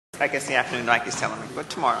I guess the afternoon, like he's telling me, but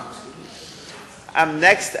tomorrow.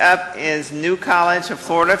 Next up is New College of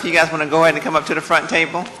Florida. If you guys want to go ahead and come up to the front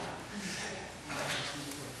table.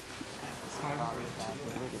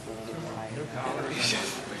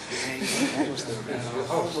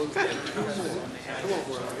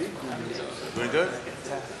 Very good.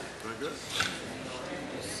 Very good.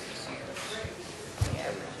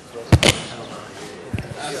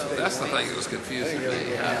 That's the thing that was confusing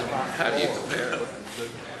me. How do you compare?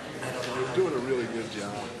 They're doing a really good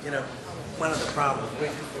job. You know, one of the problems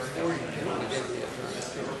before you came on the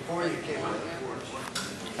board.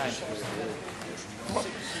 I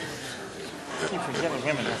keep forgetting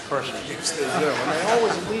him in that person. Yeah, and they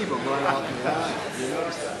always leave them right out in the line. You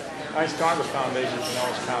notice that? I started the foundation when I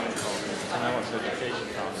was county code, and I was education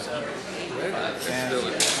foundation. And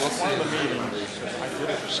one of the meetings, I did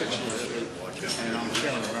it for 6 years, and I'm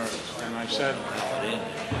chairman emeritus. And I said,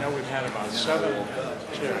 you know, we've had about 7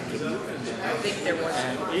 chairs.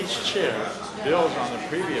 And each chair builds on the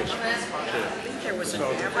previous chair.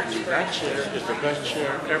 So that chair is the best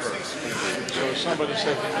chair ever. So somebody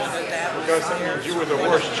said to me, because that means you were the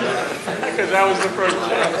worst chair, because I was the first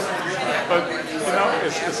chair. But, you know,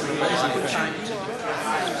 it's an amazing thing.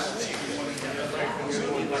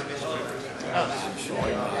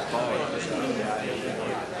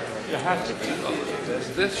 You have to be.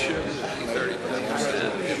 This should be 35%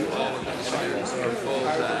 if all of these students are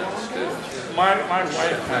full-time students. My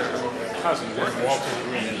wife has a cousin named Walter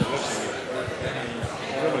Green, who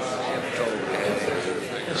lives in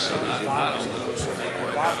his son is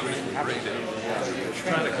Bob Green.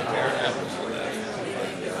 Trying to compare apples with apples.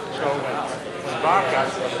 So when Bob got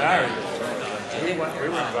married, we were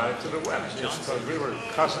invited to the wedding because we were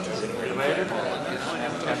cousins and related,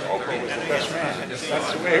 and Oprah was the best man. That's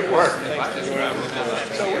the way it worked.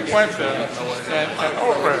 So we went there, and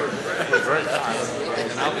Oprah was very kind.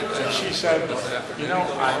 And she said, you know,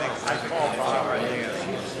 I called Bob, I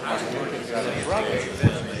think he's got a brother,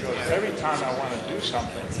 because every time I want to do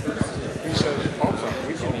something, he says, Oprah,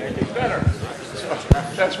 we can make it better. So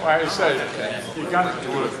that's why I say, you got to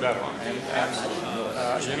do it better. And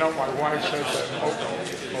you know, my wife said that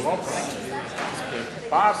Oprah, if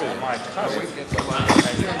Bob is my cousin, and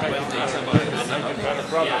you make it better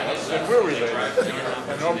brother, then we're related.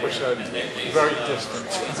 And Oprah said, very distant.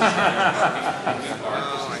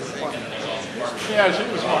 Yeah, she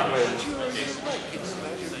was a smart lady.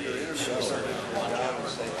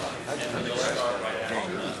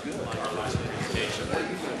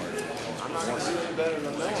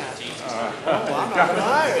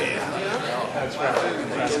 That's right.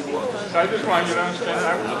 So I just want you to understand,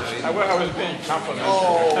 I was being complimented.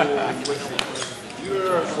 Oh, you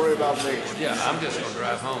don't have to worry about me. Yeah, I'm just going to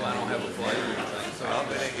drive home. I don't have a flight or anything, so I'll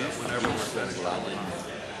just do it whenever we're finished.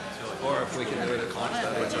 Or if we can do it at lunch,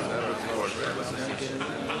 that would be better.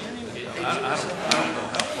 I don't know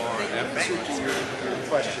how far after your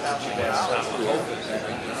Question that you asked. I'm hoping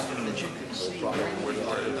that you can see where the word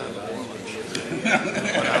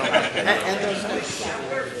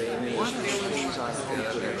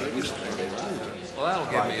well, that'll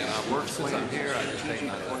give me an hour. Since I'm here, I just take my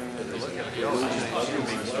time to look at it.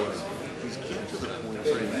 He's getting to the point of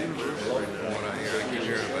What I hear, I keep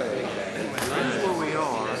hearing about it. here's where we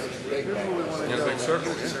are. Here's where we want to In a big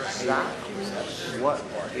circle? exactly what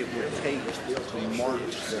it would take to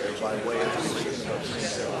march there by way of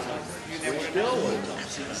we're still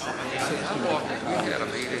See, I walked, we had a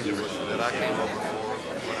meeting that I came over for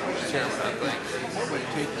when I was chairman, I think.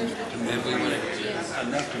 And we went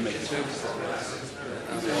enough to make it two.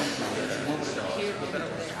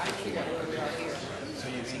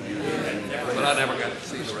 But I never got to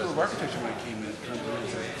see the rest of architecture when I came in,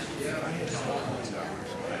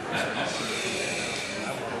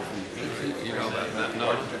 you know about that?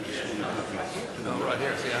 No. No, right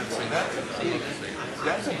here. See, I haven't seen that.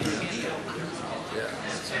 that's a big deal. Yeah.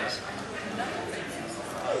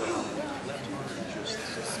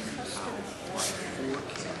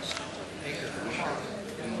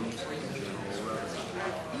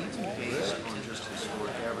 even based on just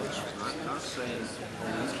historic averages, not saying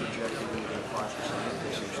we projected we get 5%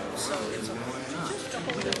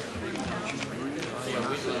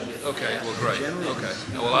 Okay, well, great. Okay.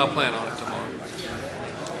 Well, I'll plan on it tomorrow.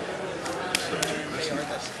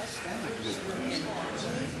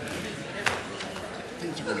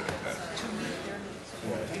 Things are really competitive.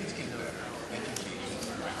 Well, things get better.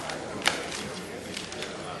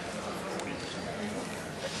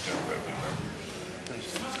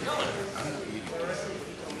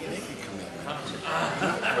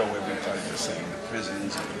 Well, everybody's just saying the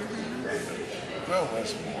prisons grow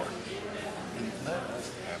us more and let us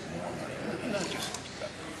have more money. Not just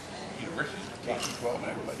that. Well,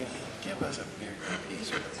 but give us a bigger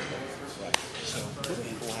piece of it. So put a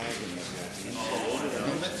flag in there.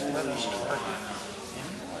 Let us start.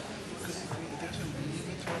 Because if it doesn't, if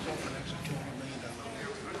it throws off an extra $200 million,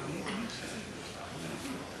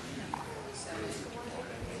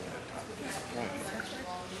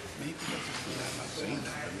 maybe that's just, I'm not saying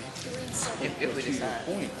that, but maybe If we decide.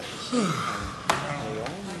 Point, at the same time, they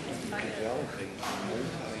all need to be developing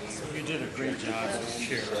multi-year. You did a great job as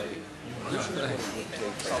chair.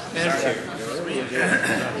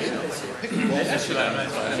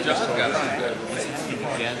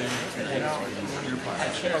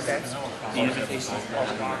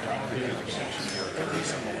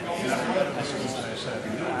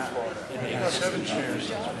 Seven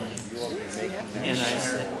chairs. And I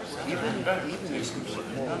said, even if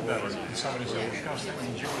Somebody said, "Well, cost that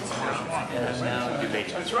means you would first one." and now debate.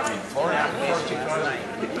 That's right. Or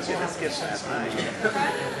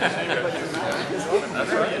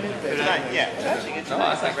Yeah, I think it's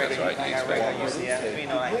nice, like regular UCF, you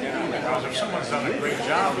know, like they're if someone's done a great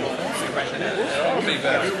job, It'll be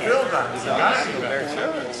better. you build on it. You gotta be better.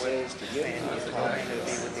 Ways to get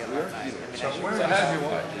So how did you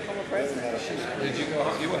watch? Did you go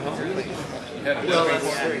home? You went home? You had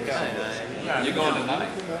a You going tonight?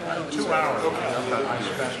 2 hours.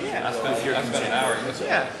 I spent an hour.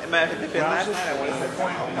 yeah, it might have been last night, I went to the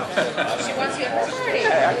point. She wants you at her party.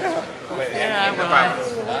 Yeah, well,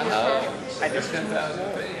 I just,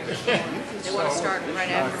 They want to start right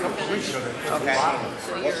after we finish. okay.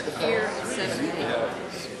 So you're here at 7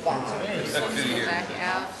 a.m. Back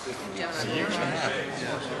out, down on your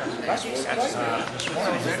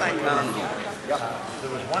There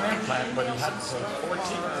was one implant, but he had 14.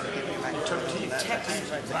 He took teeth. Or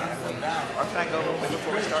should I go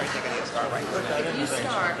before we start, you think I need to start right now? If you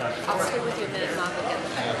start, I'll stay with you a minute and I'll look at the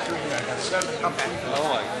back. Okay. Oh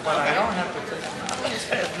my. But I don't have to take them out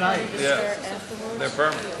at night. Yeah. Afterwards, They're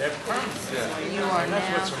permanent. They're permanent. you are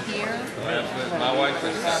now here. My wife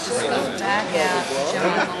is Go back out to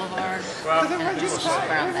John Boulevard and just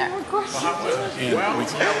around there.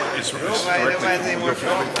 Nobody's anymore.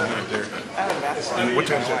 And what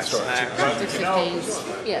time does that start? After 15,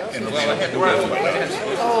 yeah.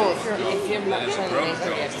 Oh, if you're not showing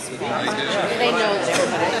they know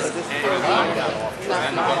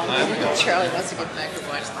they're Charlie wants to get back to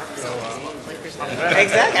watch the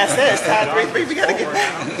Exactly, I said, it's time, we gotta get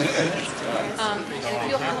back. and if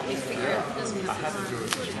you'll help me figure out this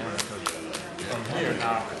From here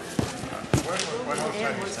now. What else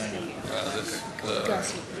are you saying?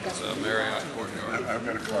 the Marriott courtyard. I've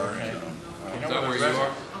got a car. Is that where you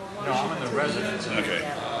are? No, I'm in the residence. Okay.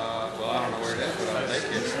 Well, I don't know where it is, but I'll take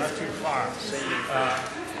you. It's not too far.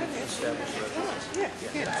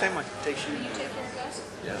 Yeah, same one. take you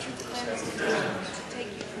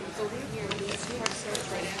over here and start search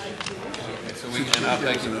right now. So we can, I'll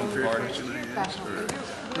take you to the party.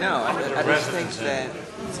 No, I just think that,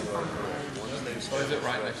 So is it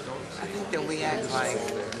right next door? I think that we act like,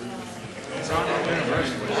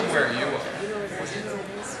 Where are you at?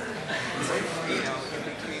 you know, in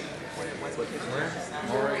between,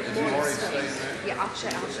 Maury, is Maury staying there? Yeah, I'll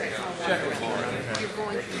check. Check with Maury. You're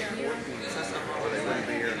going from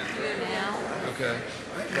here now. Okay.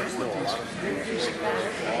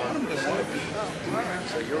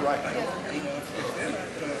 So you're right.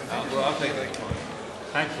 Well, I'll take that.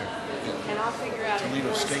 Thank you. And I'll figure out if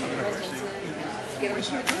Toledo State University. Get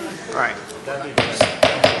them. right.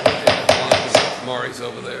 Maury's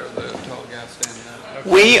over there, the tall guy standing out.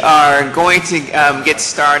 We are going to get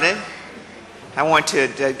started. I want to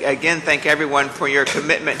again thank everyone for your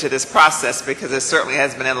commitment to this process because it certainly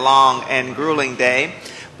has been a long and grueling day.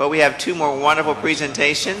 But we have two more wonderful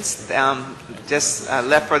presentations just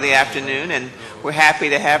left for the afternoon, and we're happy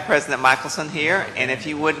to have President Michelson here. And if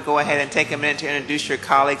you would go ahead and take a minute to introduce your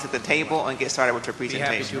colleagues at the table and get started with your Be happy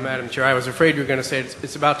presentation. to, Madam Chair. I was afraid you were going to say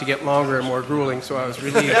it's about to get longer and more grueling, so I was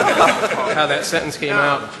relieved how that sentence came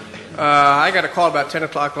out. I got a call about 10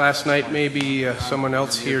 o'clock last night. Maybe someone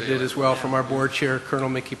else here did as well from our board chair, Colonel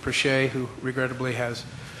Mickey Prochet, who regrettably has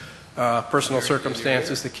personal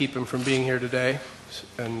circumstances that keep him from being here today.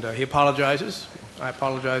 And he apologizes. I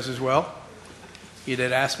apologize as well. He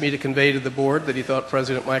did ask me to convey to the board that he thought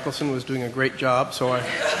President Michelson was doing a great job, so I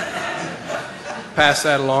passed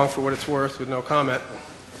that along for what it's worth with no comment.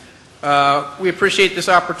 We appreciate this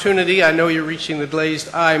opportunity. I know you're reaching the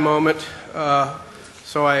glazed eye moment,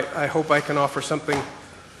 so I hope I can offer something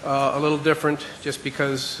a little different just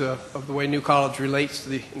because of the way New College relates to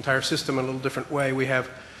the entire system in a little different way. We have,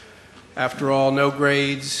 after all, no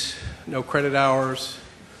grades, no credit hours,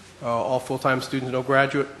 all full-time students, no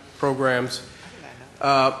graduate programs.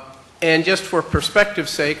 And just for perspective's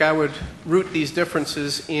sake, I would root these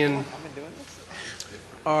differences in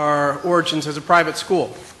our origins as a private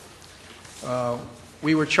school.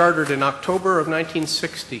 We were chartered in October of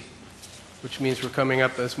 1960, which means we're coming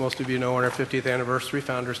up, as most of you know, on our 50th anniversary,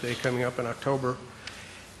 Founders Day coming up in October.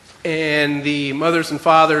 And the mothers and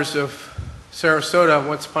fathers of Sarasota,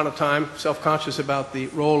 once upon a time, self-conscious about the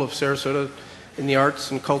role of Sarasota in the arts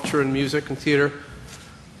and culture and music and theater,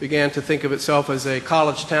 began to think of itself as a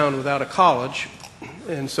college town without a college.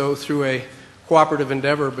 And so through a cooperative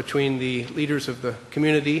endeavor between the leaders of the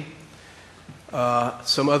community,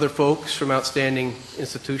 some other folks from outstanding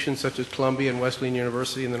institutions such as Columbia and Wesleyan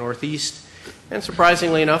University in the Northeast, and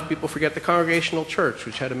surprisingly enough, people forget the Congregational Church,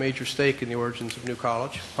 which had a major stake in the origins of New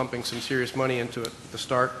College, pumping some serious money into it at the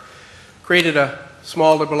start, created a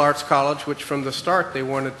small liberal arts college, which from the start they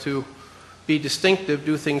wanted to be distinctive,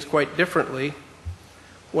 do things quite differently.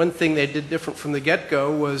 One thing they did different from the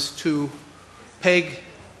get-go was to peg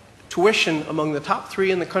tuition among the top 3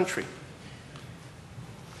 in the country.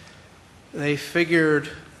 They figured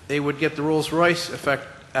they would get the Rolls-Royce effect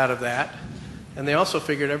out of that, and they also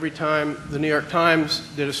figured every time the New York Times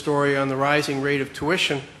did a story on the rising rate of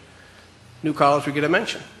tuition, New College would get a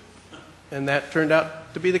mention. And that turned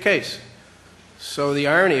out to be the case. So the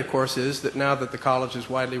irony, of course, is that now that the college is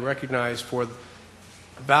widely recognized for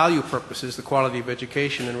value purposes, the quality of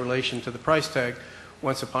education in relation to the price tag,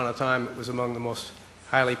 once upon a time it was among the most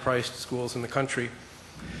highly priced schools in the country.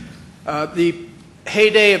 The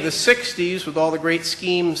heyday of the 60s, with all the great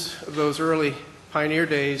schemes of those early pioneer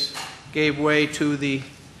days, gave way to the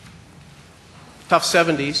tough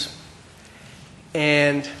 70s.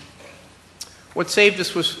 And what saved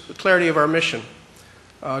us was the clarity of our mission.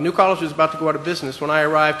 New College was about to go out of business. When I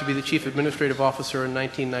arrived to be the chief administrative officer in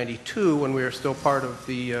 1992, when we were still part of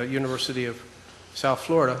the University of South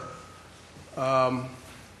Florida,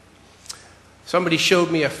 somebody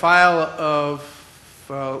showed me a file of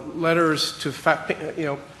letters to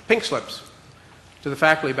pink slips to the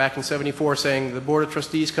faculty back in '74 saying the Board of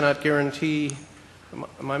Trustees cannot guarantee,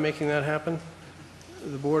 am I making that happen?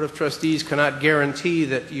 The Board of Trustees cannot guarantee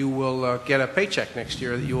that you will get a paycheck next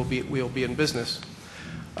year, that we'll be in business.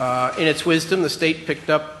 In its wisdom, the state picked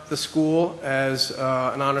up the school as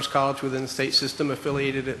an honors college within the state system,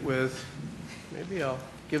 affiliated it with, maybe I'll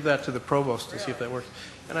give that to the provost and see if that works.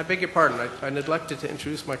 And I beg your pardon, I neglected to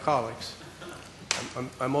introduce my colleagues.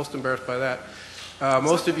 I'm most embarrassed by that.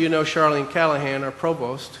 Most of you know Charlene Callahan, our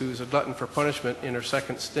provost, who's a glutton for punishment in her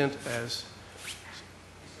second stint as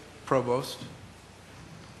provost.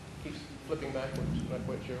 Keeps flipping backwards, not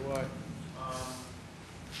quite sure why.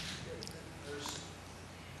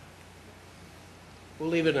 We'll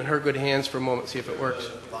leave it in her good hands for a moment, see if it works.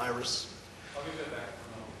 Virus.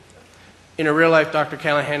 In her real life, Dr.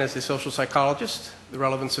 Callahan is a social psychologist. The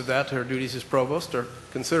relevance of that to her duties as provost are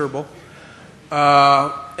considerable.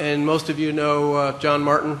 And most of you know John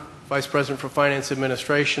Martin, Vice President for Finance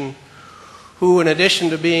Administration, who, in addition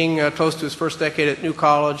to being close to his first decade at New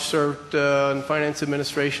College, served in finance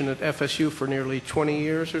administration at FSU for nearly 20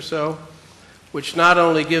 years or so, which not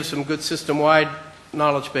only gives some good system-wide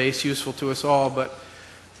knowledge base useful to us all, but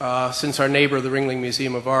since our neighbor, the Ringling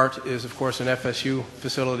Museum of Art, is of course an FSU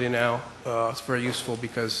facility now, it's very useful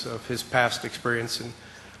because of his past experience in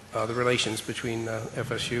the relations between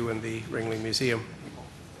FSU and the Ringling Museum.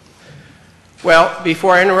 Well,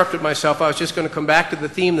 before I interrupted myself, I was just going to come back to the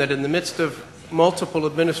theme that in the midst of multiple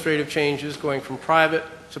administrative changes, going from private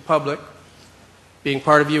to public, being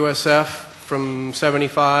part of USF from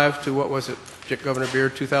 '75 to, what was it, Governor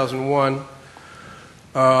Beard, 2001,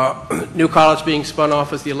 New College being spun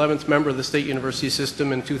off as the 11th member of the State University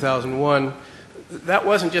system in 2001. That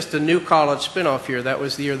wasn't just a New College spin-off year. That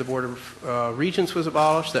was the year the Board of Regents was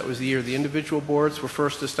abolished. That was the year the individual boards were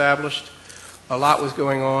first established. A lot was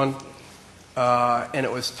going on, and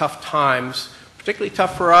it was tough times, particularly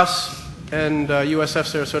tough for us and USF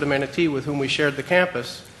Sarasota Manatee, with whom we shared the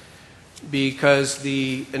campus, because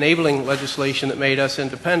the enabling legislation that made us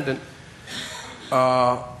independent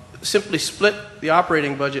simply split the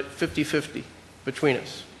operating budget 50-50 between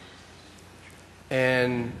us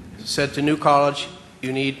and said to New College,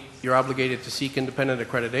 you're obligated to seek independent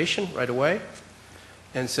accreditation right away,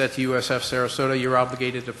 and said to USF Sarasota, you're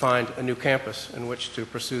obligated to find a new campus in which to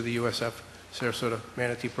pursue the USF Sarasota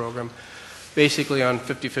Manatee program, basically on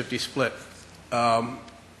 50-50 split.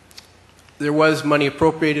 There was money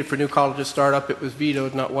appropriated for New College's startup. It was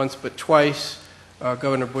vetoed not once but twice.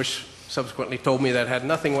 Governor Bush subsequently told me that had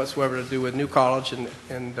nothing whatsoever to do with New College,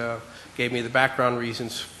 and gave me the background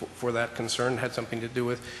reasons for that concern. It had something to do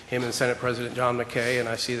with him and Senate President John McKay, and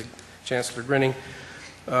I see the Chancellor grinning.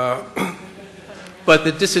 But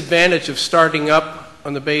the disadvantage of starting up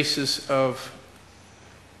on the basis of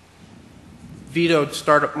vetoed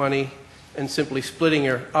startup money and simply splitting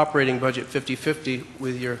your operating budget 50-50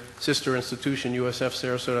 with your sister institution, USF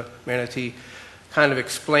Sarasota Manatee, kind of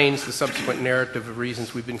explains the subsequent narrative of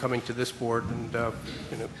reasons we've been coming to this board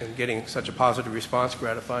and getting such a positive response,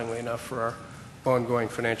 gratifyingly enough, for our ongoing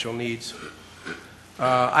financial needs.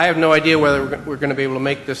 I have no idea whether we're going to be able to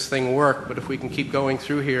make this thing work, but if we can keep going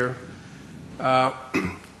through here.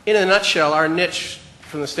 In a nutshell, our niche,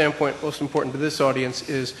 from the standpoint most important to this audience,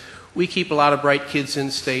 is we keep a lot of bright kids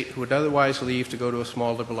in state who would otherwise leave to go to a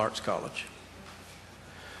small liberal arts college.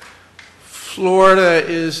 Florida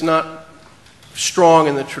is not strong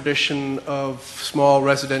in the tradition of small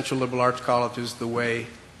residential liberal arts colleges the way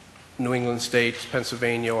New England states,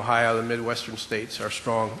 Pennsylvania, Ohio, the Midwestern states are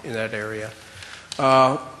strong in that area.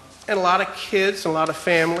 And a lot of kids, a lot of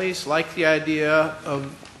families like the idea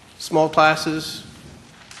of small classes,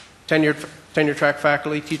 tenure track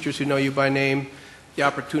faculty, teachers who know you by name, the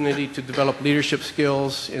opportunity to develop leadership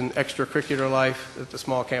skills in extracurricular life that the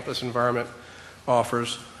small campus environment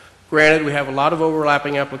offers. Granted, we have a lot of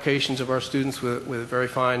overlapping applications of our students with very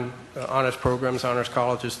fine honors programs, honors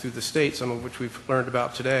colleges through the state, some of which we've learned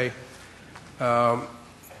about today.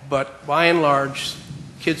 But by and large,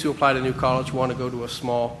 kids who apply to New College want to go to a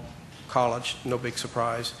small college, no big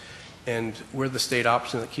surprise. And we're the state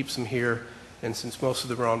option that keeps them here. And since most of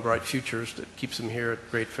them are on bright futures, that keeps them here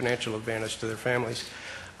at great financial advantage to their families.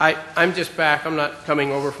 I'm just back. I'm not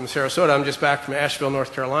coming over from Sarasota. I'm just back from Asheville,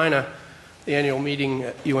 North Carolina, the annual meeting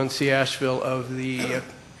at UNC Asheville of the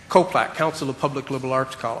COPLAC, Council of Public Liberal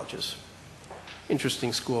Arts Colleges.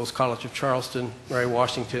 Interesting schools, College of Charleston, Mary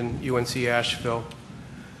Washington, UNC Asheville,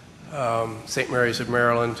 St. Mary's of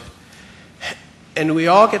Maryland. And we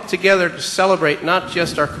all get together to celebrate not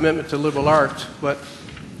just our commitment to liberal arts, but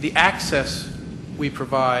the access we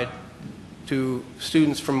provide to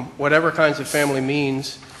students from whatever kinds of family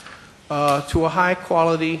means to a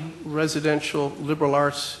high-quality residential liberal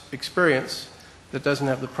arts experience that doesn't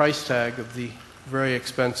have the price tag of the very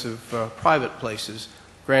expensive private places.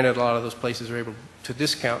 Granted, a lot of those places are able to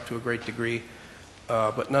discount to a great degree,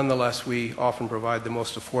 but nonetheless, we often provide the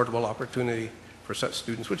most affordable opportunity for such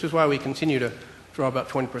students, which is why we continue to draw about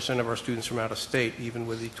 20% of our students from out of state, even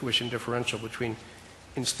with the tuition differential between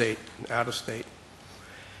in-state and out-of-state.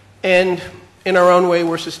 And in our own way,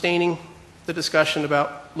 we're sustaining the discussion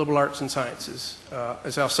about liberal arts and sciences.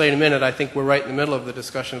 As I'll say in a minute, I think we're right in the middle of the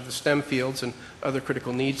discussion of the STEM fields and other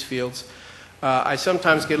critical needs fields. I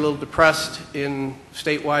sometimes get a little depressed in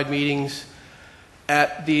statewide meetings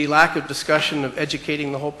at the lack of discussion of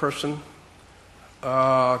educating the whole person,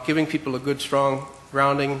 giving people a good, strong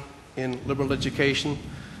grounding in liberal education.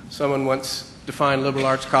 Someone once defined liberal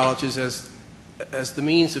arts colleges as the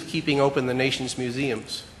means of keeping open the nation's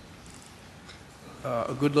museums.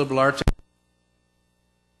 A good liberal arts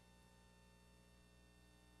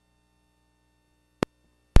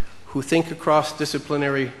who think across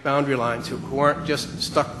disciplinary boundary lines, who aren't just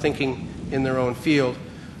stuck thinking in their own field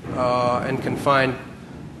and can find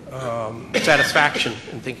satisfaction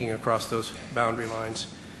in thinking across those boundary lines.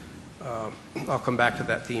 I'll come back to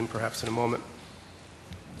that theme perhaps in a moment.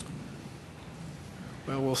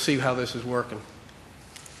 Well, we'll see how this is working.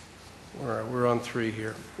 We're on 3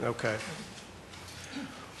 here. Okay.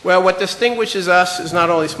 Well, what distinguishes us is not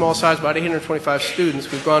only small size, about 825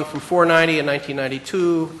 students. We've gone from 490 in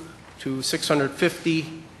 1992 to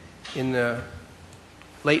 650 in the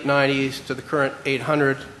late 90s to the current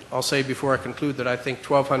 800. I'll say before I conclude that I think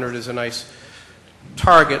 1,200 is a nice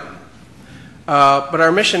target. But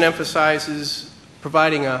our mission emphasizes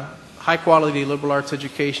providing a high-quality liberal arts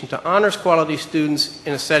education to honors quality students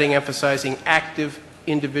in a setting emphasizing active,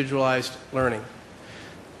 individualized learning.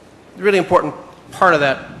 The really important part of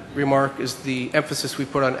that remark is the emphasis we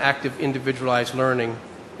put on active, individualized learning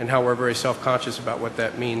and how we're very self-conscious about what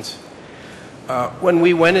that means. When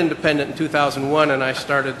we went independent in 2001 and I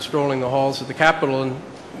started strolling the halls of the Capitol and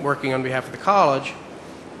working on behalf of the college,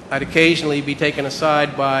 I'd occasionally be taken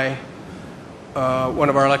aside by one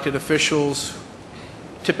of our elected officials,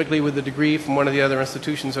 typically with a degree from one of the other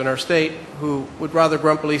institutions in our state, who would rather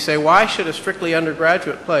grumpily say, why should a strictly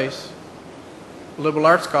undergraduate place, a liberal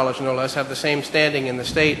arts college no less, have the same standing in the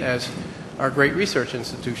state as our great research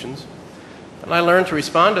institutions? And I learned to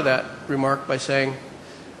respond to that remark by saying,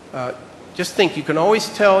 just think, you can always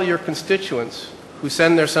tell your constituents who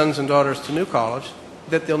send their sons and daughters to New College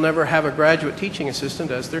that they'll never have a graduate teaching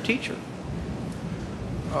assistant as their teacher.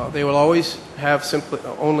 They will always have simply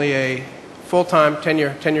only a full-time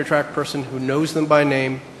tenure track person who knows them by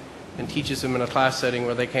name and teaches them in a class setting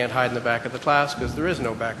where they can't hide in the back of the class because there is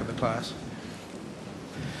no back of the class.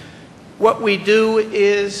 What we do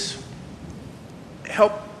is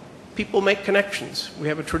help people make connections. We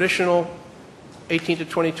have a traditional 18 to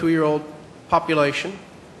 22-year-old population,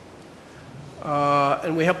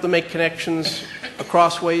 and we help them make connections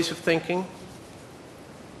across ways of thinking,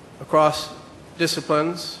 across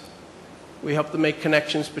disciplines. We help them make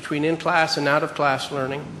connections between in-class and out-of-class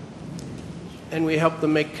learning, and we help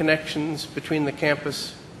them make connections between the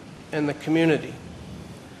campus and the community.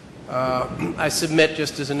 I submit,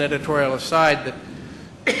 just as an editorial aside,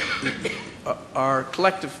 that our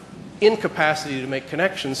collective incapacity to make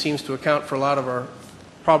connections seems to account for a lot of our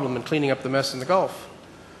problem in cleaning up the mess in the Gulf.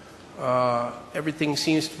 Everything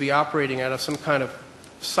seems to be operating out of some kind of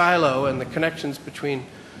silo, and the connections between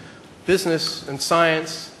business and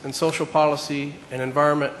science and social policy and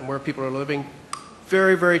environment and where people are living,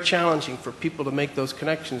 very, very challenging for people to make those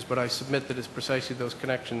connections, but I submit that it's precisely those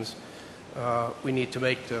connections we need to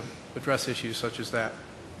make to address issues such as that.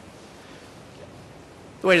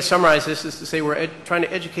 The way to summarize this is to say we're trying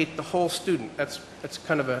to educate the whole student. That's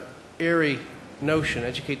kind of an airy notion,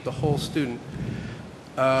 educate the whole student.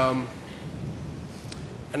 And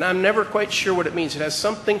I'm never quite sure what it means. It has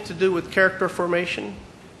something to do with character formation,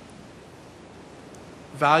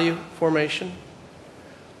 value formation.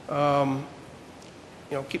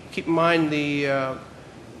 Keep in mind the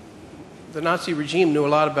Nazi regime knew a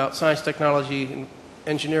lot about science, technology, and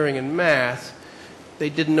engineering and math. They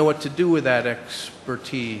didn't know what to do with that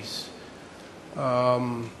expertise.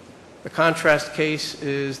 The contrast case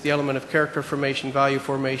is the element of character formation, value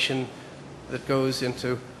formation that goes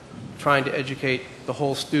into trying to educate the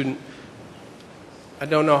whole student. I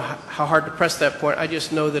don't know how hard to press that point. I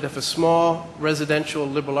just know that if a small residential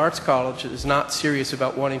liberal arts college is not serious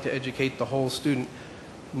about wanting to educate the whole student,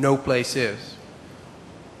 no place is.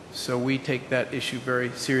 So we take that issue very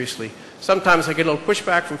seriously. Sometimes I get a little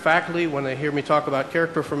pushback from faculty when they hear me talk about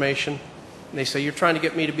character formation, and they say, you're trying to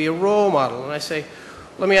get me to be a role model. And I say,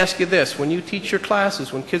 let me ask you this. When you teach your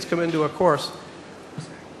classes, when kids come into a course,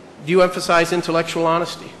 do you emphasize intellectual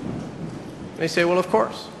honesty? And they say, well, of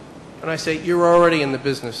course. And I say, you're already in the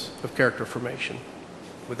business of character formation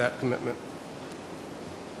with that commitment.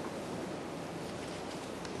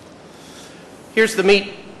 Here's the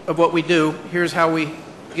meat of what we do. Here's how we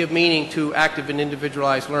give meaning to active and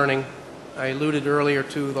individualized learning. I alluded earlier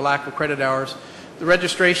to the lack of credit hours. The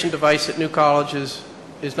registration device at new colleges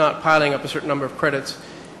is not piling up a certain number of credits.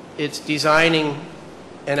 It's designing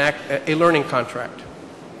a learning contract.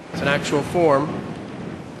 It's an actual form.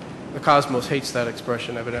 The cosmos hates that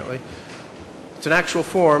expression, evidently. It's an actual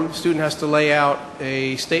form. The student has to lay out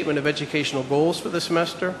a statement of educational goals for the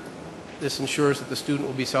semester. This ensures that the student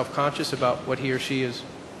will be self-conscious about what he or she is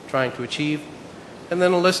trying to achieve. And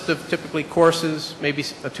then a list of typically courses, maybe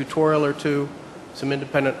a tutorial or two, some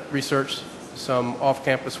independent research, some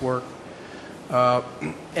off-campus work,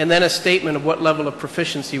 and then a statement of what level of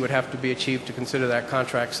proficiency would have to be achieved to consider that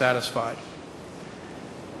contract satisfied.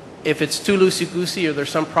 If it's too loosey-goosey or there's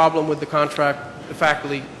some problem with the contract, the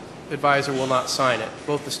faculty advisor will not sign it.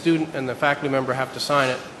 Both the student and the faculty member have to sign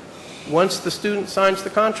it. Once the student signs the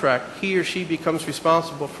contract, he or she becomes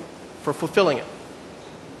responsible for fulfilling it.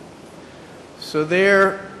 So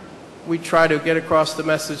there we try to get across the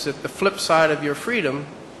message that the flip side of your freedom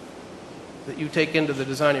that you take into the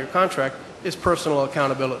design of your contract is personal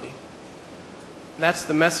accountability. That's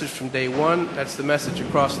the message from day one. That's the message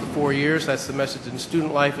across the 4 years. That's the message in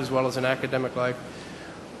student life as well as in academic life.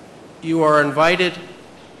 You are invited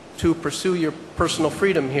to pursue your personal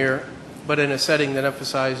freedom here, but in a setting that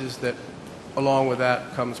emphasizes that along with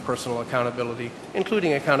that comes personal accountability,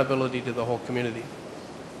 including accountability to the whole community.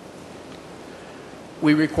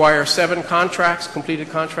 We require 7 contracts, completed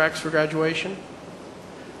contracts for graduation.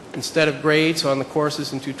 Instead of grades on the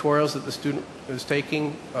courses and tutorials that the student is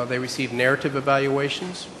taking, they receive narrative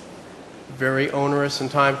evaluations. Very onerous and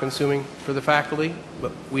time-consuming for the faculty,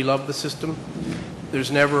 but we love the system. There's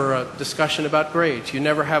never a discussion about grades. You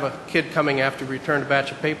never have a kid coming after we return a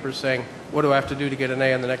batch of papers saying, what do I have to do to get an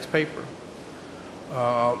A on the next paper?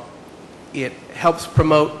 It helps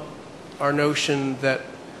promote our notion that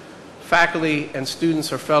faculty and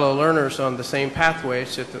students are fellow learners on the same pathway.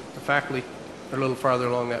 It's that the faculty are a little farther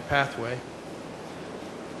along that pathway.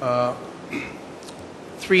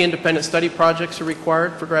 3 independent study projects are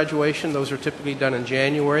required for graduation. Those are typically done in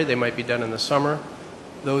January. They might be done in the summer.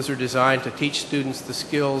 Those are designed to teach students the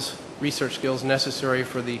skills, research skills necessary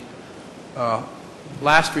for the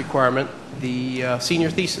last requirement, the senior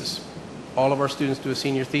thesis. All of our students do a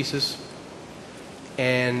senior thesis,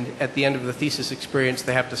 and at the end of the thesis experience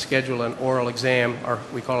they have to schedule an oral exam, or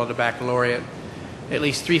we call it a baccalaureate. At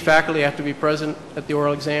least 3 faculty have to be present at the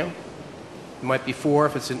oral exam. It might be 4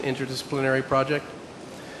 if it's an interdisciplinary project.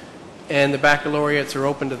 And the baccalaureates are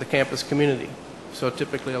open to the campus community. So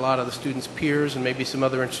typically a lot of the students' peers and maybe some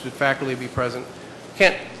other interested faculty will be present.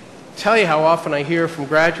 Can't tell you how often I hear from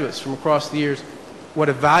graduates from across the years what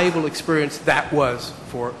a valuable experience that was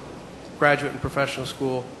for graduate and professional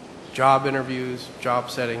school, job interviews, job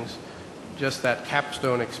settings, just that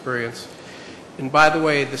capstone experience. And by the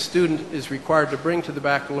way, the student is required to bring to the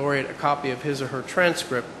baccalaureate a copy of his or her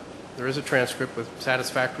transcript. There is a transcript with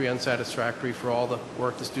satisfactory, unsatisfactory for all the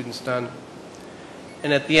work the student's done.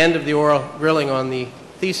 And at the end of the oral grilling on the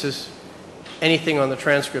thesis, anything on the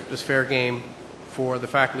transcript is fair game for the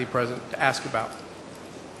faculty present to ask about.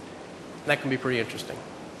 That can be pretty interesting.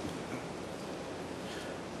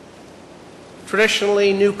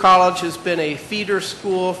 Traditionally, New College has been a feeder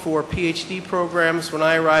school for PhD programs. When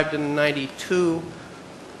I arrived in '92,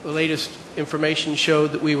 the latest information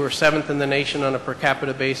showed that we were 7th in the nation on a per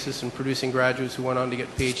capita basis in producing graduates who went on to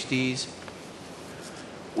get PhDs.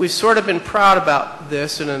 We've sort of been proud about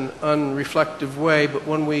this in an unreflective way, but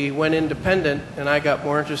when we went independent and I got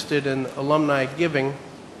more interested in alumni giving,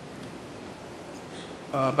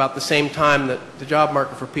 about the same time that the job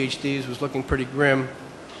market for PhDs was looking pretty grim,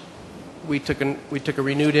 we took a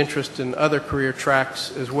renewed interest in other career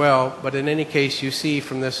tracks as well. But in any case, you see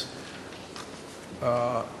from this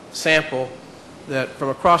sample that from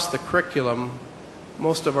across the curriculum,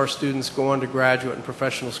 most of our students go on to graduate and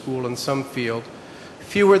professional school in some field.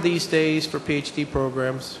 Fewer these days for PhD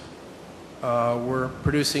programs. We're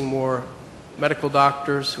producing more medical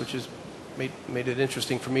doctors, which has made it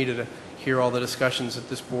interesting for me to hear all the discussions at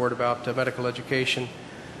this board about medical education.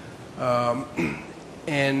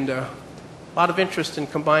 And a lot of interest in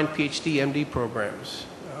combined PhD, MD programs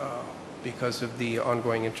because of the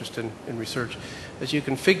ongoing interest in research. As you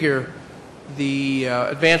can figure, the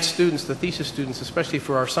advanced students, the thesis students, especially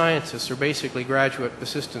for our scientists, are basically graduate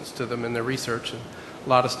assistants to them in their research. And a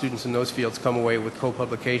lot of students in those fields come away with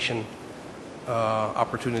co-publication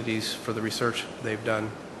opportunities for the research they've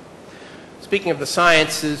done. Speaking of the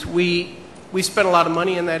sciences, we spent a lot of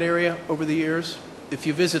money in that area over the years. If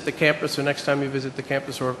you visit the campus, or next time you visit the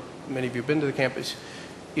campus, or many of you have been to the campus,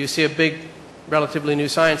 you see a big, relatively new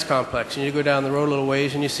science complex. And you go down the road a little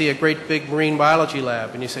ways and you see a great big marine biology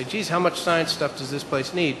lab. And you say, geez, how much science stuff does this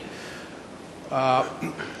place need?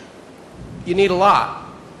 You need a lot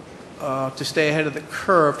to stay ahead of the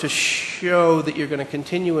curve, to show that you're going to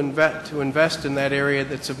continue to invest in that area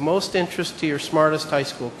that's of most interest to your smartest high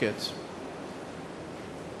school kids.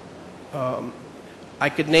 I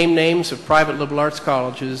could name names of private liberal arts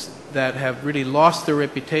colleges that have really lost their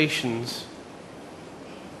reputations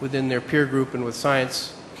within their peer group and with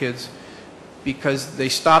science kids because they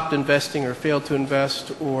stopped investing or failed to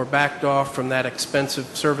invest or backed off from that expensive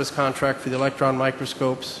service contract for the electron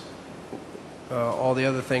microscopes, all the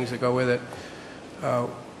other things that go with it.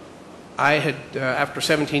 I had, after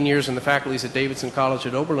 17 years in the faculties at Davidson College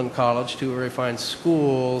at Oberlin College, two very fine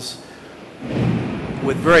schools,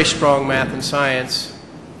 with very strong math and science,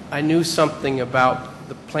 I knew something about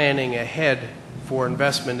the planning ahead for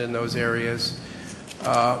investment in those areas.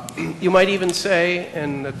 You might even say,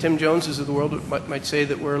 and the Tim Joneses of the world might say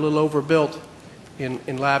that we're a little overbuilt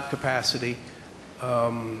in lab capacity,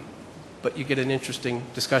 but you get an interesting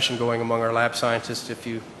discussion going among our lab scientists if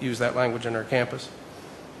you use that language on our campus.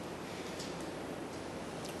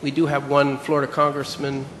 We do have one Florida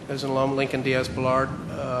congressman as an alum, Lincoln Diaz-Balart.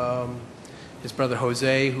 His brother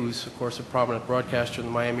Jose, who's of course a prominent broadcaster in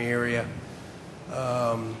the Miami area,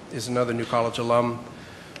 is another New College alum.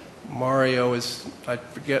 Mario is, I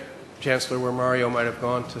forget, Chancellor, where Mario might have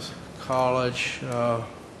gone to college,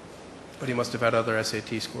 but he must have had other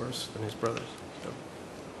SAT scores than his brothers.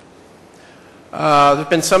 So. There's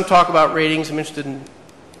been some talk about ratings. I'm interested in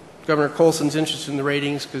Governor Colson's interest in the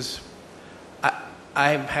ratings because I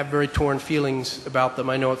have very torn feelings about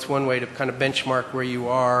them. I know it's one way to kind of benchmark where you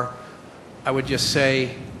are. I would just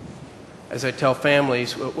say, as I tell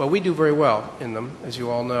families, well, we do very well in them, as you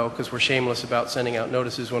all know, because we're shameless about sending out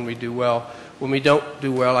notices when we do well. When we don't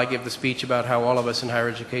do well, I give the speech about how all of us in higher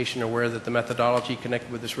education are aware that the methodology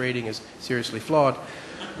connected with this rating is seriously flawed.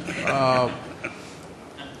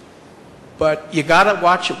 But you got to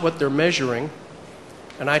watch what they're measuring.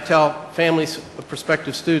 And I tell families of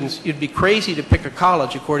prospective students, you'd be crazy to pick a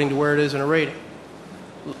college according to where it is in a rating.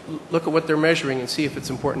 Look at what they're measuring and see if it's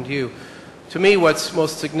important to you. To me, what's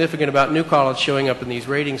most significant about New College showing up in these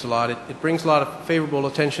ratings a lot, it brings a lot of favorable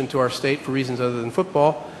attention to our state for reasons other than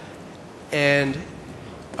football. And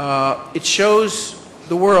it shows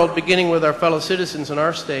the world, beginning with our fellow citizens in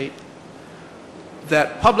our state,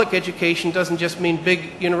 that public education doesn't just mean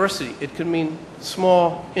big university. It can mean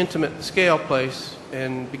small, intimate scale place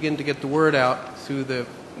and begin to get the word out through the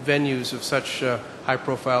venues of such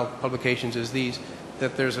high-profile publications as these,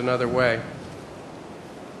 that there's another way.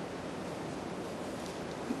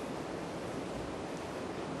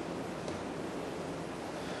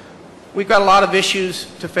 We've got a lot of issues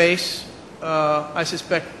to face. I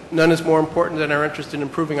suspect none is more important than our interest in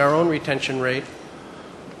improving our own retention rate.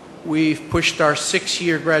 We've pushed our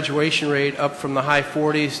 6-year graduation rate up from the high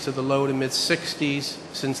 40s to the low to mid 60s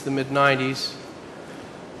since the mid 90s.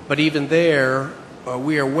 But even there,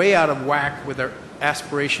 we are way out of whack with our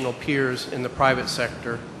aspirational peers in the private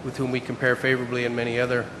sector, with whom we compare favorably in many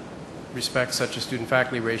other respects, such as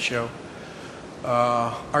student-faculty ratio.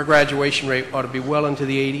 Our graduation rate ought to be well into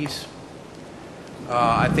the 80s.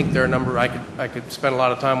 I think there are a number, I could spend a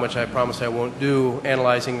lot of time, which I promise I won't do,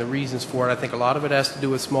 analyzing the reasons for it. I think a lot of it has to do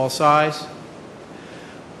with small size.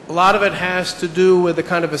 A lot of it has to do with the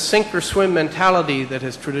kind of a sink or swim mentality that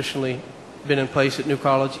has traditionally been in place at New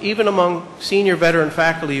College, even among senior veteran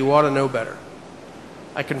faculty who ought to know better.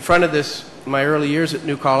 I confronted this in my early years at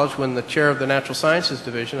New College when the chair of the Natural Sciences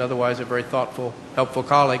Division, otherwise a very thoughtful, helpful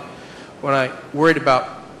colleague, when I worried about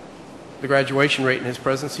the graduation rate in his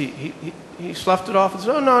presence, he sloughed it off and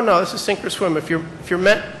said, "Oh, no, this is sink or swim. If you're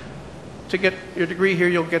meant to get your degree here,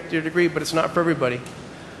 you'll get your degree, but it's not for everybody."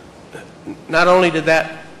 Not only did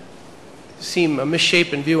that seem a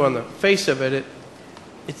misshapen view on the face of it,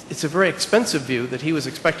 it's a very expensive view that he was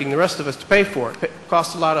expecting the rest of us to pay for. It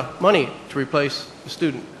cost a lot of money to replace a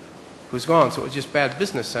student who's gone, so it was just bad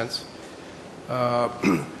business sense.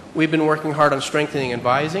 We've been working hard on strengthening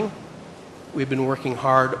advising. We've been working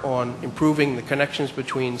hard on improving the connections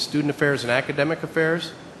between student affairs and academic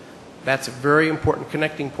affairs. That's a very important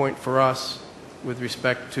connecting point for us with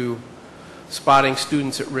respect to spotting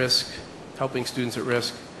students at risk, helping students at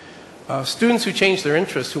risk. Students who change their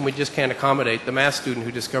interests, whom we just can't accommodate. The math student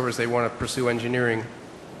who discovers they want to pursue engineering,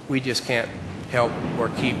 we just can't help or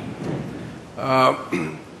keep.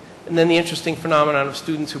 And then the interesting phenomenon of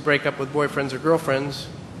students who break up with boyfriends or girlfriends,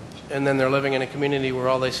 and then they're living in a community where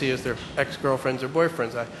all they see is their ex-girlfriends or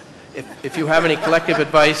boyfriends. If you have any collective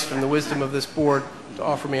advice from the wisdom of this board to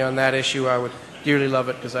offer me on that issue, I would dearly love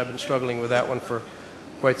it, because I've been struggling with that one for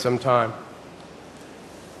quite some time.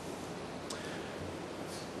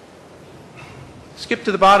 Skip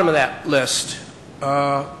to the bottom of that list.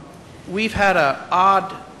 We've had an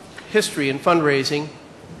odd history in fundraising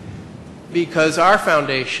because our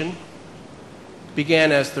foundation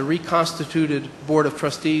began as the reconstituted Board of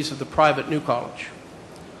Trustees of the private New College.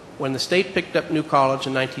 When the state picked up New College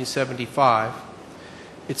in 1975,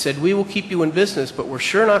 it said, "We will keep you in business, but we're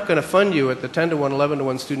sure not going to fund you at the 10-to-1,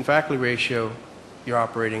 11-to-1 student-faculty ratio you're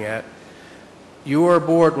operating at. Your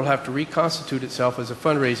board will have to reconstitute itself as a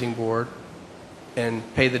fundraising board and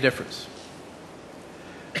pay the difference."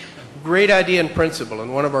 Great idea and principle,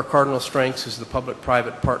 and one of our cardinal strengths is the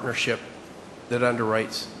public-private partnership that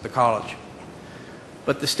underwrites the college.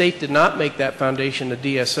 But the state did not make that foundation a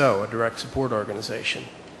DSO, a direct support organization.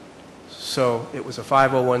 So it was a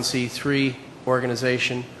 501c3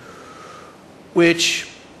 organization which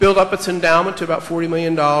built up its endowment to about $40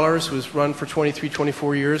 million, was run for 23,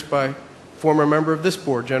 24 years by a former member of this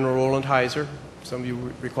board, General Roland Heiser. Some of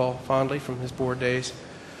you recall fondly from his board days.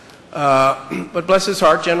 But bless his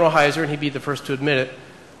heart, General Heiser, and he'd be the first to admit it,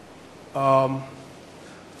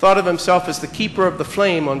 thought of himself as the keeper of the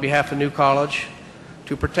flame on behalf of New College,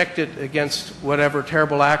 to protect it against whatever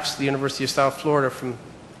terrible acts the University of South Florida from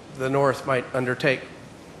the north might undertake.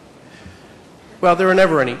 Well, there were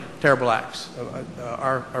never any terrible acts.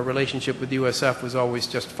 Our relationship with USF was always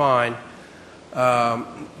just fine.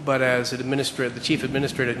 But as the chief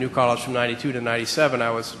administrator at New College from 92 to 97, I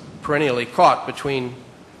was perennially caught between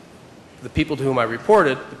the people to whom I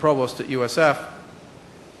reported, the provost at USF,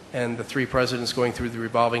 and the 3 presidents going through the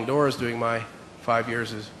revolving doors doing my 5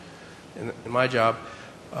 years in my job,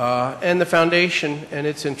 and the foundation and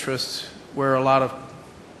its interests, where a lot of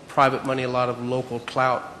private money, a lot of local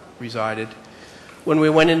clout resided. When we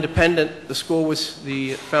went independent,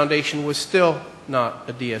 the foundation was still not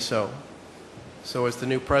a DSO. So as the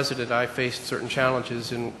new president, I faced certain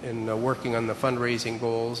challenges in working on the fundraising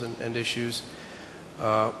goals and issues.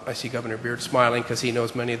 I see Governor Beard smiling because he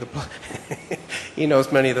knows many of the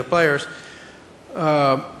players.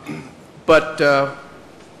 But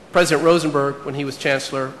President Rosenberg, when he was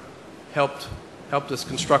chancellor, helped us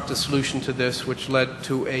construct a solution to this, which led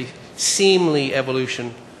to a seamless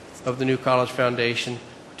evolution of the New College Foundation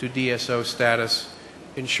to DSO status,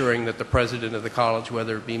 ensuring that the president of the college,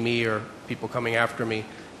 whether it be me or people coming after me,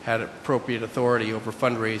 had appropriate authority over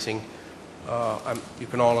fundraising you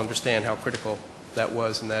can all understand how critical that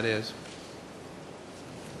was and that is.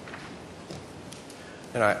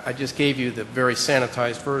 And I just gave you the very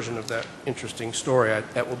sanitized version of that interesting story.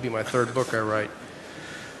 That will be my third book I write.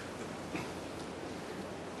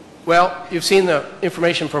 Well, you've seen the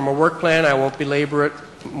information from our work plan. I won't belabor it.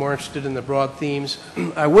 I'm more interested in the broad themes.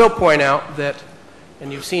 I will point out that,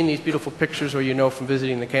 and you've seen these beautiful pictures, or you know from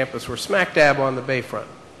visiting the campus, we're smack dab on the bayfront.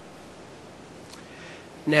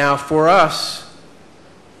 Now, for us,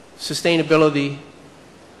 sustainability,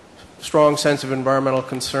 strong sense of environmental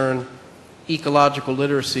concern, ecological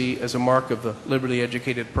literacy as a mark of the liberally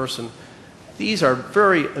educated person, these are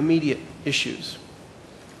very immediate issues.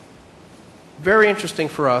 Very interesting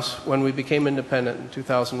for us when we became independent in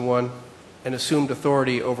 2001 and assumed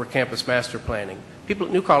authority over campus master planning. People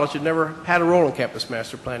at New College had never had a role in campus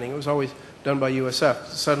master planning. It was always done by USF.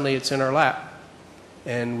 Suddenly it's in our lap,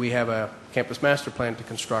 and we have a campus master plan to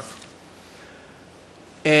construct.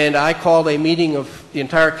 And I called a meeting of the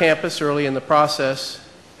entire campus early in the process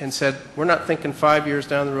and said, we're not thinking 5 years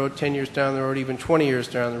down the road, 10 years down the road, even 20 years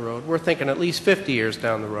down the road. We're thinking at least 50 years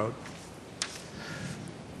down the road.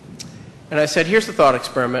 And I said, here's the thought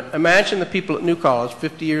experiment. Imagine the people at New College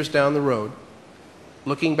 50 years down the road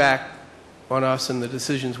looking back on us and the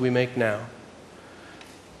decisions we make now.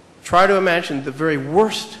 Try to imagine the very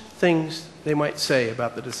worst things they might say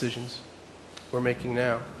about the decisions we're making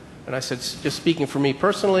now. And I said, just speaking for me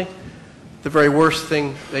personally, the very worst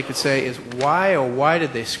thing they could say is, why, oh, why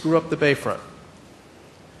did they screw up the bayfront?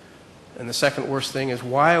 And the second worst thing is,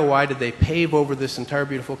 why, oh, why did they pave over this entire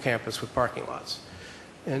beautiful campus with parking lots?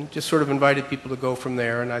 And just sort of invited people to go from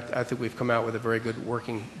there, and I think we've come out with a very good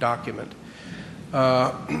working document.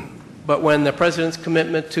 But when the President's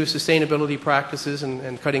commitment to sustainability practices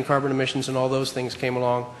and cutting carbon emissions and all those things came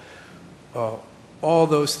along, all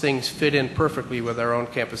those things fit in perfectly with our own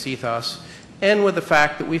campus ethos, and with the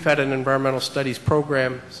fact that we've had an environmental studies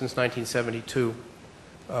program since 1972,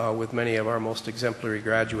 with many of our most exemplary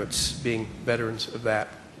graduates being veterans of that.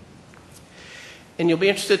 And you'll be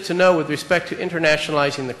interested to know, with respect to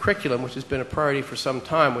internationalizing the curriculum, which has been a priority for some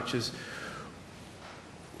time, which is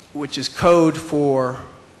code for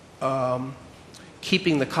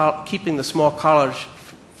keeping the small college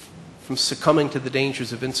from succumbing to the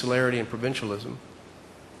dangers of insularity and provincialism.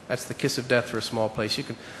 That's the kiss of death for a small place.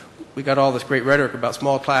 We got all this great rhetoric about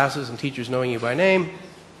small classes and teachers knowing you by name.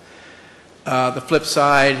 The flip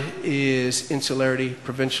side is insularity,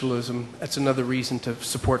 provincialism. That's another reason to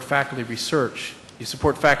support faculty research. You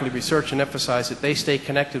support faculty research and emphasize that they stay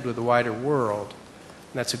connected with the wider world.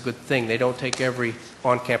 And that's a good thing. They don't take every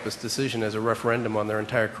on-campus decision as a referendum on their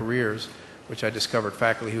entire careers, which I discovered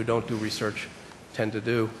faculty who don't do research tend to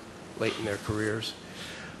do late in their careers.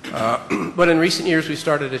 But in recent years, we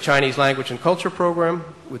started a Chinese language and culture program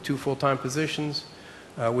with 2 full-time positions.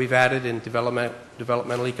 We've added in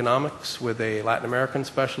developmental economics with a Latin American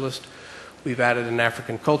specialist. We've added an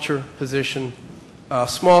African culture position.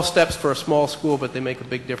 Small steps for a small school, but they make a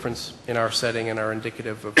big difference in our setting and are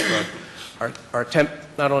indicative of our attempt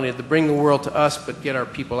not only to bring the world to us, but get our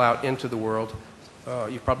people out into the world.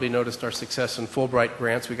 You've probably noticed our success in Fulbright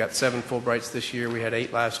grants. We got 7 Fulbrights this year. We had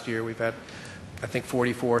 8 last year. We've had, I think,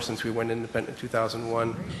 44 since we went independent in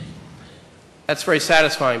 2001. That's very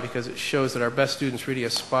satisfying because it shows that our best students really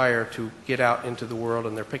aspire to get out into the world,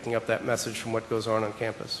 and they're picking up that message from what goes on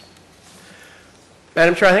campus.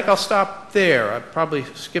 Madam Chair, I think I'll stop there. I'm probably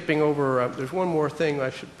skipping over, there's one more thing I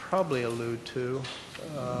should probably allude to.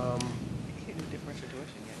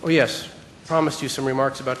 Oh yes, promised you some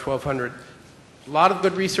remarks about 1200. A lot of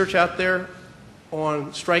good research out there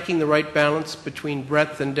on striking the right balance between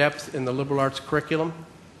breadth and depth in the liberal arts curriculum.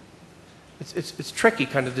 It's tricky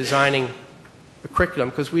kind of designing the curriculum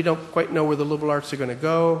because we don't quite know where the liberal arts are going to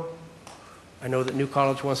go. I know that New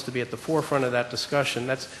College wants to be at the forefront of that discussion.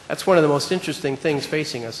 That's one of the most interesting things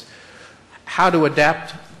facing us. How to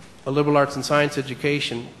adapt a liberal arts and science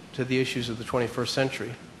education to the issues of the 21st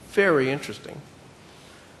century. Very interesting.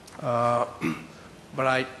 But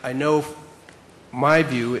I know my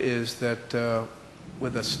view is that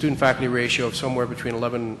with a student-faculty ratio of somewhere between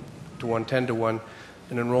 11 to 1, 10 to 1,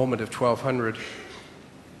 an enrollment of 1,200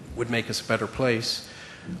 would make us a better place.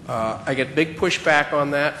 I get big pushback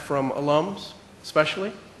on that from alums,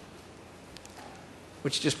 especially,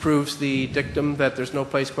 which just proves the dictum that there's no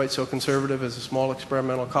place quite so conservative as a small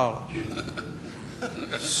experimental college.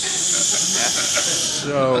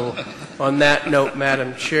 So, on that note,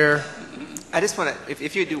 Madam Chair, I just want to,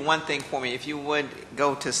 if you do one thing for me, if you would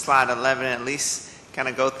go to slide 11 and at least kind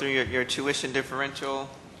of go through your tuition differential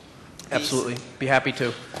piece. Absolutely. Be happy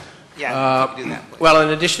to. Yeah, if you could do that, please. Well,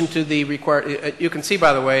 in addition to the required, you can see,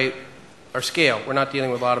 by the way, our scale. We're not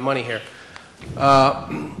dealing with a lot of money here.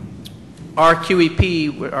 Our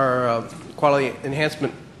QEP, our Quality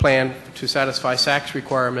Enhancement Plan to satisfy SACS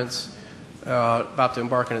requirements, about to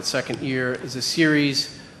embark on its second year, is a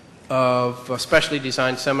series of specially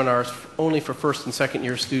designed seminars only for first and second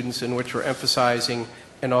year students, in which we're emphasizing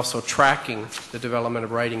and also tracking the development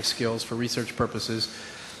of writing skills for research purposes,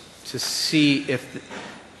 to see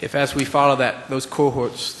if as we follow those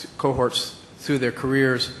cohorts through their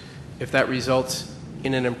careers, if that results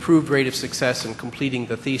in an improved rate of success in completing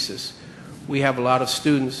the thesis. We have a lot of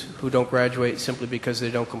students who don't graduate simply because they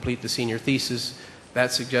don't complete the senior thesis.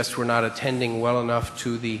 That suggests we're not attending well enough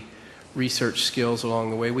to the research skills along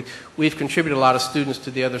the way. We've contributed a lot of students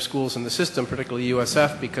to the other schools in the system, particularly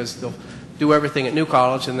USF, because they'll do everything at New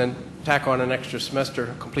College and then tack on an extra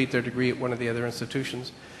semester, complete their degree at one of the other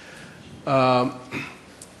institutions.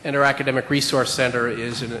 And our Academic Resource Center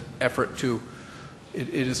is an effort to, it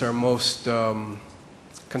is our most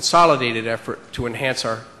consolidated effort to enhance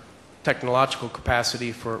our technological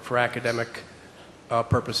capacity for academic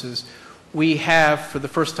purposes. We have, for the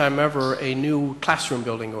first time ever, a new classroom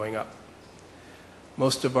building going up.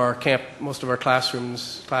 Most of our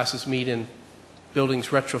classes meet in buildings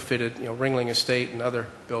retrofitted, Ringling Estate and other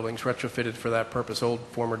buildings retrofitted for that purpose, old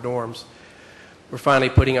former dorms. We're finally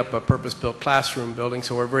putting up a purpose-built classroom building,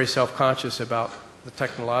 so we're very self-conscious about the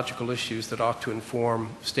technological issues that ought to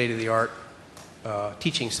inform state-of-the-art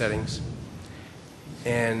teaching settings.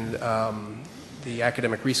 And the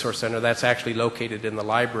Academic Resource Center, that's actually located in the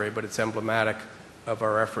library, but it's emblematic of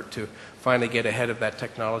our effort to finally get ahead of that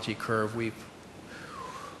technology curve.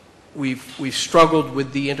 We've struggled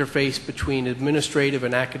with the interface between administrative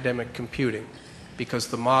and academic computing, because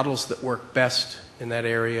the models that work best in that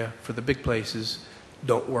area for the big places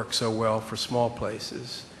don't work so well for small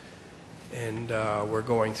places. And we're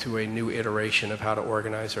going through a new iteration of how to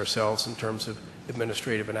organize ourselves in terms of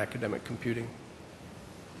administrative and academic computing.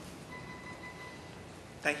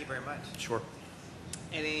 Thank you very much. Sure.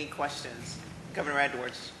 Any questions? Governor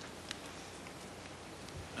Edwards.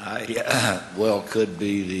 I, could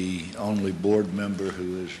be the only board member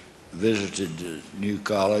who has visited New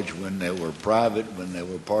College when they were private, when they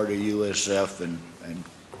were part of USF, and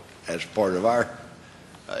as part of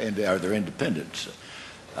their independence.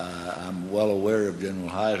 I'm well aware of General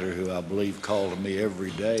Heiser, who I believe called to me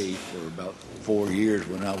every day for about 4 years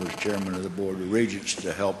when I was chairman of the Board of Regents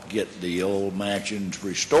to help get the old mansions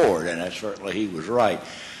restored, and certainly he was right.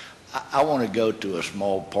 I want to go to a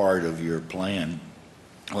small part of your plan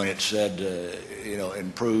when it said,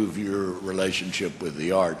 improve your relationship with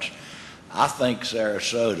the arts. I think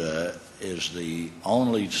Sarasota is the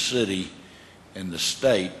only city in the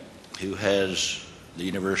state who has the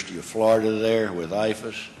University of Florida there with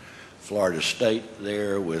IFAS, Florida State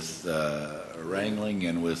there with Wrangling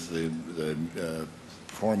and with the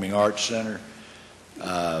Performing Arts Center,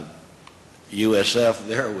 USF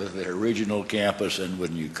there with their regional campus, and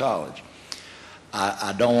with New College.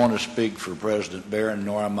 I don't want to speak for President Barron,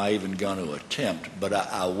 nor am I even going to attempt, but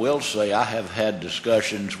I will say I have had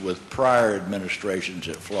discussions with prior administrations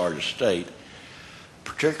at Florida State,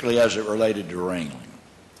 particularly as it related to Wrangling.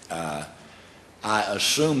 I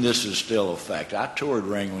assume this is still a fact. I toured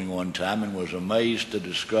Wrangling one time and was amazed to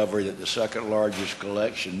discover that the second largest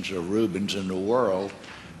collections of Rubens in the world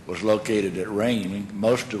was located at Wrangling,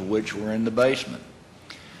 most of which were in the basement.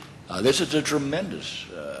 This is a tremendous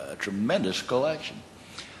collection.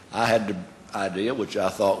 I had the idea, which I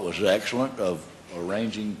thought was excellent, of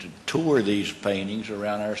arranging to tour these paintings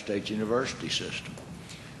around our state university system.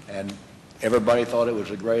 And everybody thought it was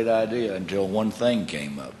a great idea until one thing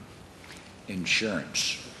came up: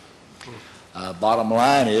 insurance. Bottom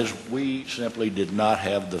line is, we simply did not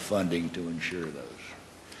have the funding to insure those.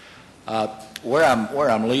 Where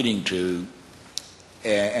I'm leading to,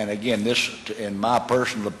 and again, this, in my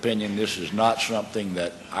personal opinion, this is not something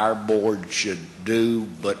that our board should do,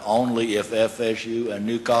 but only if FSU and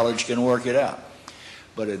New College can work it out.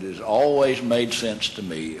 But it has always made sense to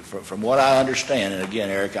me, from what I understand, and again,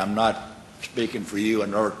 Eric, I'm not speaking for you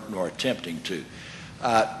nor attempting to.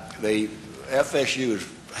 The FSU is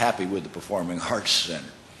happy with the Performing Arts Center.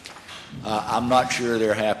 I'm not sure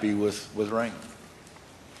they're happy with Wrangling.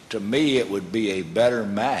 To me, it would be a better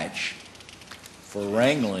match for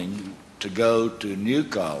Wrangling to go to New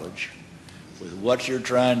College with what you're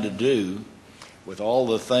trying to do, with all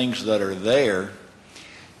the things that are there,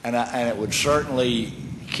 and it would certainly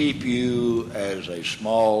keep you as a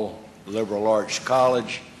small liberal arts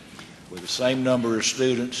college with the same number of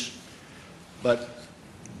students. But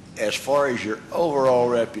as far as your overall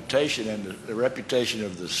reputation and the reputation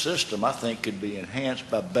of the system, I think could be enhanced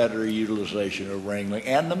by better utilization of Ringling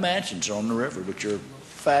and the mansions on the river, which are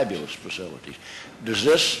fabulous facilities. Does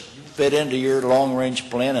this fit into your long-range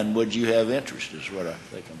plan, and would you have interest, is what I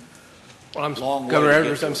think. Well, Governor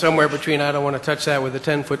Edwards, I'm somewhere between I don't want to touch that with a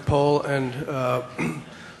 10-foot pole, and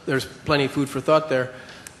there's plenty of food for thought there.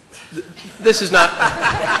 This is not...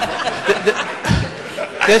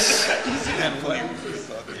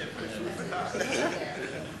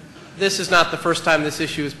 This is not the first time this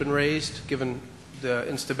issue has been raised, given the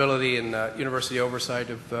instability and university oversight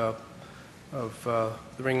of the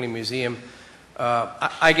Ringling Museum.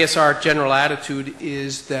 I guess our general attitude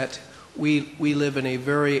is that we live in a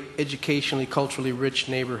very educationally, culturally rich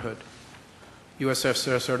neighborhood. USF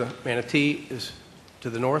Sarasota Manatee is to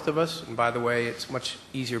the north of us, and by the way, it's much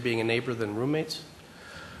easier being a neighbor than roommates.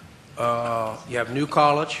 You have New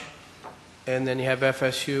College, and then you have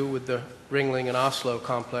FSU with the Ringling and Oslo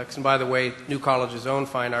complex. And by the way, New College's own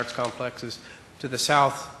fine arts complex is to the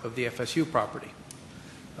south of the FSU property.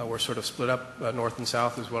 We're sort of split up north and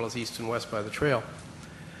south as well as east and west by the trail.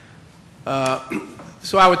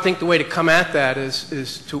 So I would think the way to come at that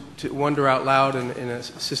is to wonder out loud in a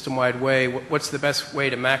system-wide way, what's the best way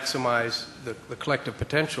to maximize the collective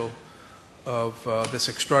potential of this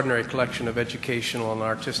extraordinary collection of educational and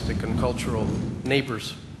artistic and cultural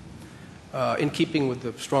neighbors, in keeping with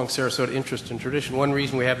the strong Sarasota interest and tradition. One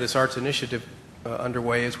reason we have this arts initiative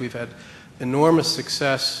underway is we've had enormous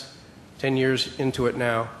success 10 years into it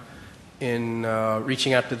now in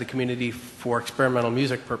reaching out to the community for experimental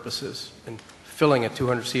music purposes and filling a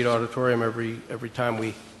 200-seat auditorium every time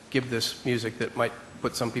we give this music that might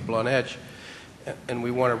put some people on edge. And we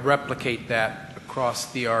want to replicate that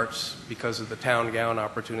across the arts because of the town gown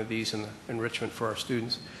opportunities and the enrichment for our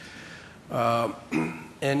students.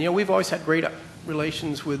 And, you know, we've always had great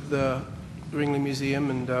relations with the Ringling Museum,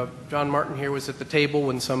 and John Martin here was at the table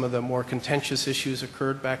when some of the more contentious issues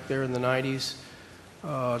occurred back there in the 90s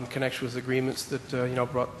in connection with agreements that, you know,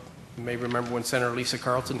 brought, you may remember when Senator Lisa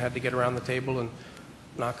Carlton had to get around the table and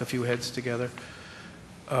knock a few heads together.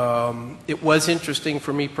 It was interesting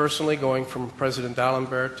for me personally going from President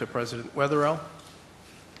D'Alembert to President Wetherell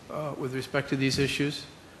with respect to these issues.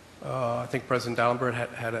 I think President D'Alembert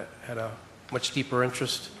had a much deeper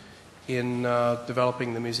interest in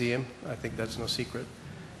developing the museum. I think that's no secret.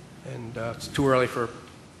 And it's too early for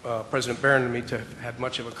President Barron and me to have had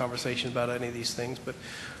much of a conversation about any of these things, but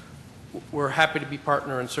we're happy to be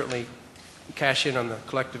partner and certainly cash in on the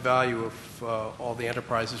collective value of all the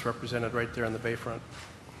enterprises represented right there on the Bayfront.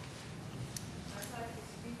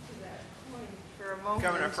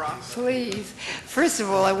 Governor Frost. Please. First of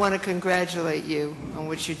all, I want to congratulate you on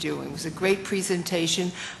what you're doing. It was a great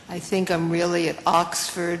presentation. I think I'm really at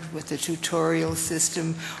Oxford with the tutorial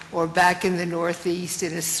system, or back in the Northeast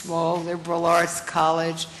in a small liberal arts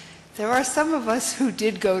college. There are some of us who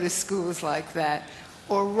did go to schools like that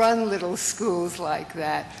or run little schools like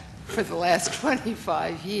that for the last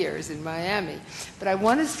 25 years in Miami. But I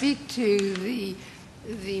want to speak to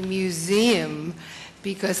the museum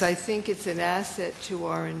because I think it's an asset to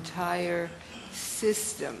our entire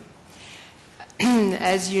system.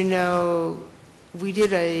 As you know, we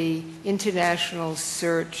did an international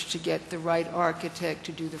search to get the right architect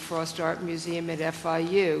to do the Frost Art Museum at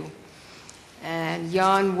FIU. And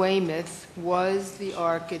Jan Weymouth was the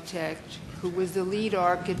architect who was the lead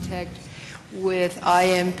architect with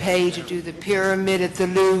I.M. Pei to do the pyramid at the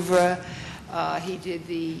Louvre. He did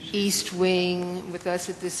the East Wing with us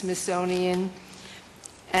at the Smithsonian.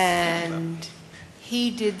 And he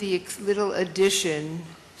did the little addition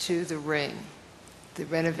to the ring, the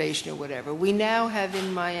renovation or whatever. We now have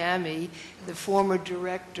in Miami the former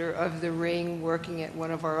director of the ring working at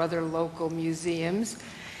one of our other local museums.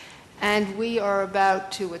 And we are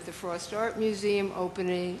about to, at the Frost Art Museum, open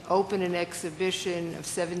an exhibition of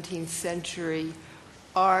 17th century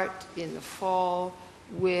art in the fall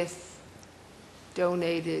with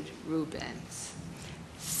donated Rubens.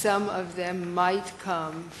 Some of them might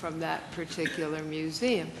come from that particular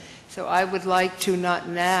museum. So I would like to, not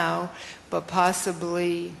now, but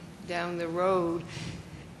possibly down the road,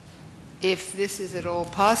 if this is at all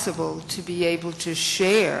possible, to be able to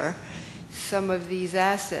share some of these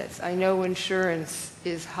assets. I know insurance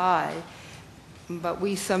is high, but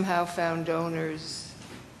we somehow found donors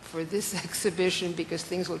for this exhibition because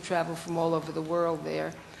things will travel from all over the world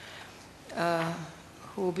there.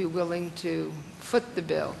 Who will be willing to foot the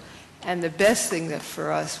bill. And the best thing that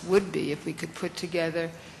for us would be if we could put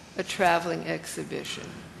together a traveling exhibition.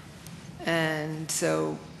 And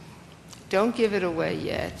so don't give it away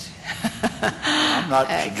yet. I'm not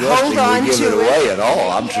hold suggesting on we give to it away it. at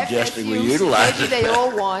all. I'm Maybe suggesting we FSU, utilize maybe it. they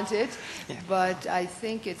all want it, but I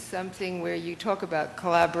think it's something where you talk about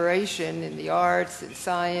collaboration in the arts, in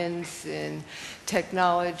science, in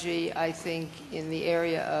technology. I think in the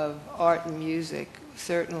area of art and music,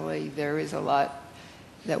 certainly there is a lot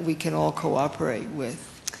that we can all cooperate with.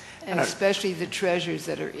 And especially the treasures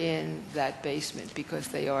that are in that basement, because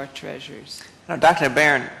they are treasures. No, Dr.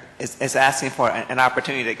 Barron is asking for an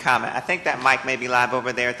opportunity to comment. I think that mic may be live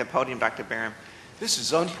over there at the podium, Dr. Barron. This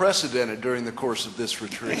is unprecedented during the course of this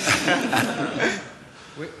retreat.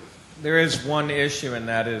 There is one issue, and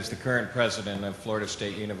that is the current president of Florida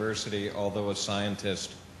State University, although a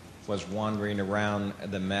scientist, was wandering around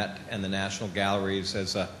the Met and the National Galleries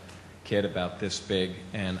as a kid about this big,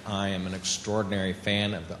 and I am an extraordinary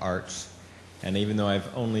fan of the arts. And even though I've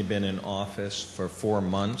only been in office for 4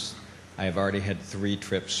 months, I have already had 3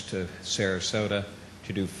 trips to Sarasota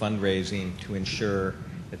to do fundraising to ensure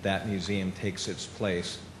that that museum takes its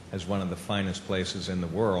place as one of the finest places in the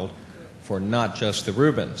world for not just the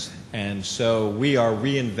Rubens. And so we are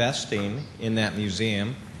reinvesting in that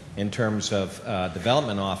museum in terms of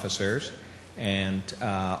development officers, and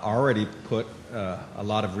already put a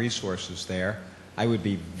lot of resources there. I would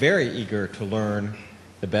be very eager to learn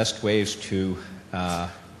the best ways to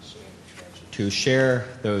share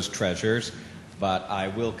those treasures, but I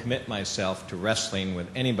will commit myself to wrestling with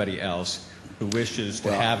anybody else who wishes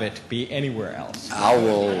to have it be anywhere else. I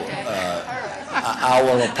will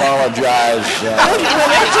apologize.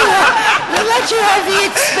 We'll let you have the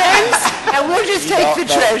expense, and we'll just take the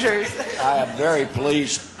treasures. I am very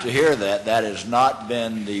pleased to hear that. That has not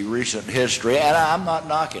been the recent history, and I'm not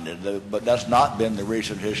knocking it, but that's not been the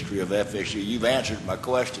recent history of FSU. You've answered my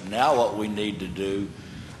question. Now what we need to do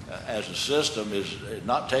as a system is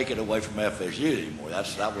not take it away from FSU anymore.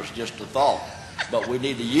 That was just a thought. But we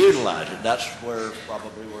need to utilize it. That's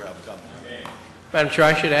probably where I'm coming from. Madam Chair,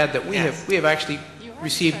 I should add that we have actually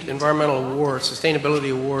received environmental awards,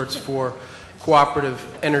 sustainability awards for cooperative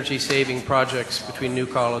energy-saving projects between New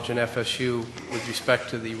College and FSU with respect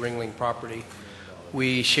to the Ringling property.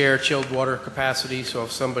 We share chilled water capacity, so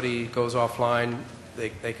if somebody goes offline,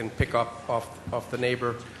 they can pick up off the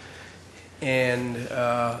neighbor. And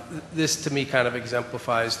this, to me, kind of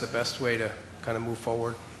exemplifies the best way to kind of move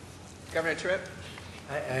forward. Governor Tripp?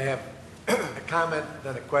 I have a comment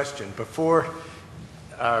and a question. Before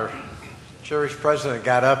our cherished president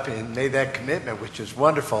got up and made that commitment, which is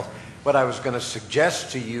wonderful, what I was going to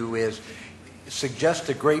suggest to you is suggest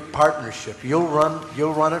a great partnership. You'll run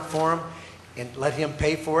it for him and let him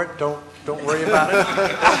pay for it. Don't worry about it.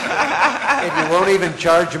 And you won't even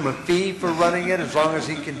charge him a fee for running it as long as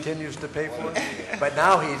he continues to pay for it. But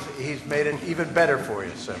now he's made it even better for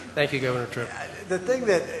you. So thank you, Governor Tripp. the thing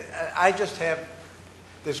that I just have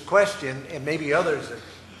this question, and maybe others that,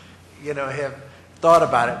 have thought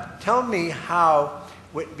about it. Tell me how,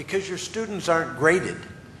 because your students aren't graded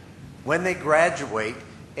when they graduate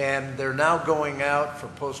and they're now going out for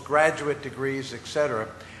postgraduate degrees, et cetera,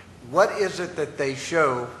 what is it that they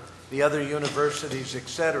show the other universities, et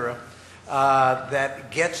cetera,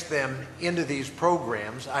 that gets them into these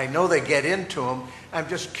programs? I know they get into them. I'm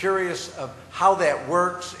just curious of how that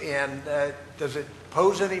works, and does it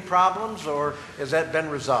pose any problems, or has that been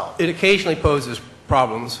resolved? It occasionally poses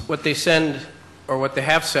problems. What they send, or what they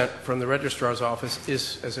have sent from the registrar's office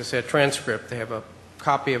is, as I said, a transcript. They have a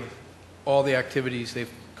copy of all the activities they've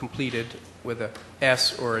completed with a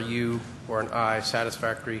S or a U or an I,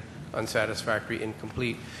 satisfactory, unsatisfactory,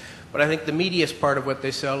 incomplete. But I think the meatiest part of what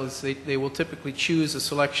they sell is they will typically choose a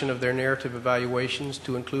selection of their narrative evaluations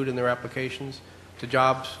to include in their applications to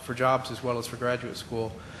for jobs as well as for graduate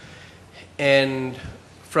school. And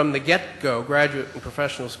from the get-go, graduate and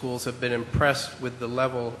professional schools have been impressed with the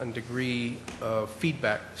level and degree of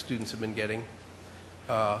feedback students have been getting.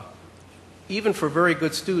 Even for very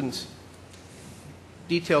good students,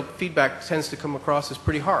 detailed feedback tends to come across as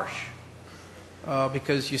pretty harsh.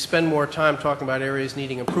 Because you spend more time talking about areas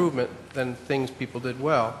needing improvement than things people did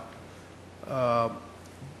well.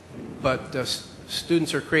 But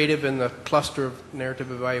students are creative in the cluster of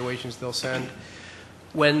narrative evaluations they'll send.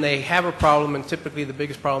 When they have a problem, and typically the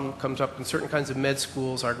biggest problem comes up in certain kinds of med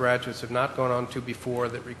schools our graduates have not gone on to before,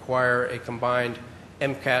 that require a combined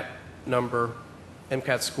MCAT number,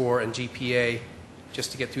 MCAT score, and GPA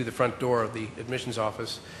just to get through the front door of the admissions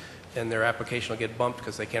office. And their application will get bumped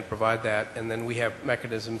because they can't provide that. And then we have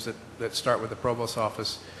mechanisms that start with the provost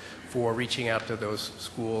office for reaching out to those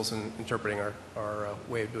schools and interpreting our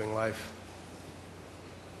way of doing life.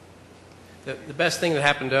 The best thing that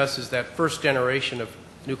happened to us is that first generation of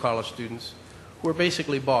New College students who were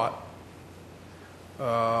basically bought.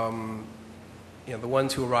 the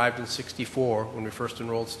ones who arrived in '64 when we first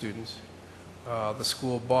enrolled students, the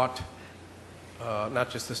school bought not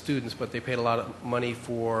just the students, but they paid a lot of money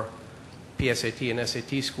for PSAT and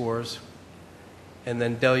SAT scores, and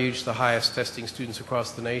then deluged the highest testing students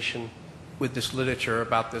across the nation with this literature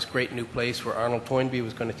about this great new place where Arnold Toynbee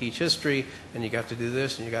was going to teach history, and you got to do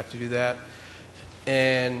this and you got to do that.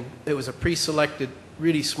 And it was a pre-selected,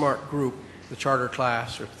 really smart group, the charter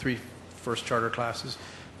class, or 3 first charter classes,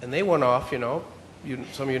 and they went off, some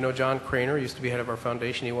of you know John Craner, used to be head of our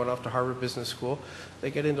foundation. He went off to Harvard Business School. They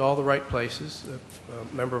get into all the right places.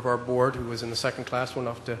 A member of our board who was in the second class went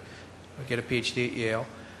off to get a PhD at Yale,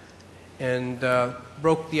 and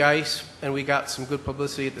broke the ice, and we got some good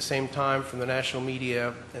publicity at the same time from the national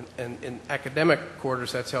media, and in academic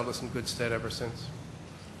quarters that's held us in good stead ever since.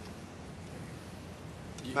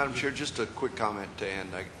 Madam Chair, just a quick comment to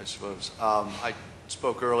end, I suppose. I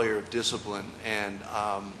spoke earlier of discipline, and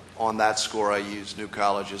on that score I use New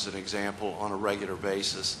College as an example on a regular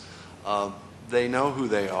basis. They know who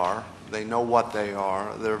they are. They know what they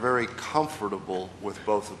are. They're very comfortable with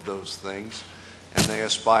both of those things, and they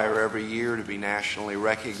aspire every year to be nationally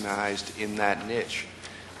recognized in that niche.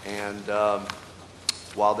 And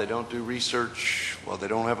while they don't do research, while they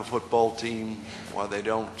don't have a football team, while they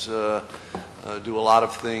don't do a lot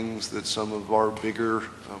of things that some of our bigger,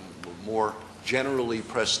 more generally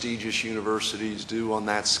prestigious universities do on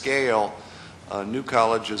that scale, New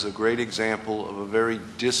College is a great example of a very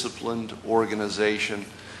disciplined organization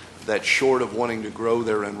that, short of wanting to grow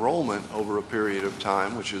their enrollment over a period of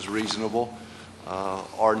time, which is reasonable,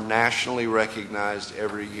 are nationally recognized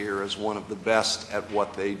every year as one of the best at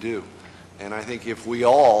what they do. And I think if we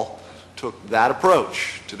all took that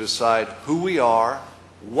approach to decide who we are,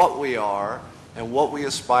 and what we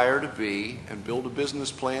aspire to be, and build a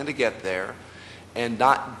business plan to get there, and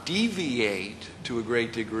not deviate to a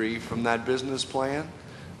great degree from that business plan,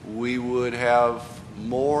 we would have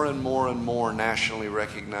more and more and more nationally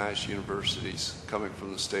recognized universities coming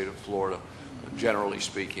from the state of Florida, generally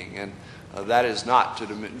speaking. And that is not to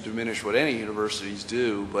diminish what any universities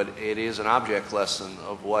do, but it is an object lesson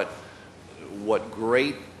of what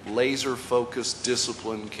great laser-focused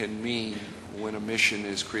discipline can mean when a mission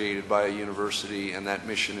is created by a university and that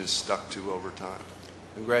mission is stuck to over time.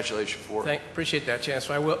 Congratulations for it. Appreciate that,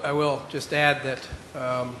 Chancellor. I will just add that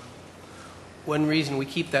one reason we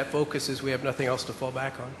keep that focus is we have nothing else to fall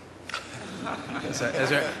back on.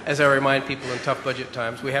 As I remind people in tough budget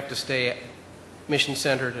times, we have to stay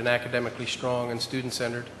mission-centered and academically strong and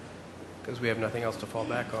student-centered because we have nothing else to fall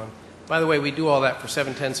back on. By the way, we do all that for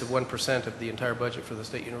 0.7% of the entire budget for the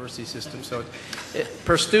state university system. So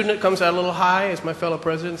per student, it comes out a little high, as my fellow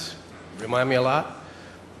presidents remind me a lot.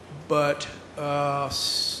 But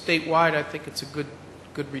statewide, I think it's a good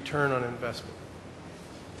return on investment.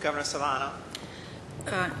 Governor Solano.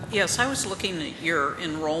 Yes, I was looking at your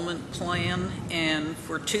enrollment plan, and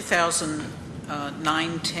for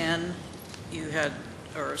 2009-10, you had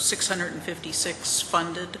 656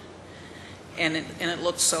 funded, and it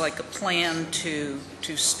looks like a plan to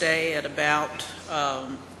stay at about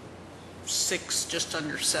just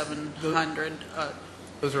under 700.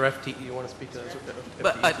 Those are FTE. You want to speak to those?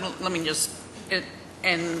 But let me just.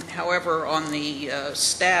 And however, on the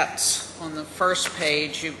stats on the first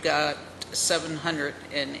page, you've got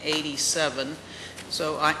 787.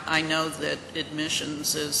 So I know that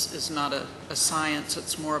admissions is not a science,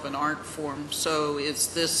 it's more of an art form. So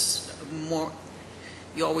is this more,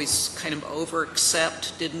 you always kind of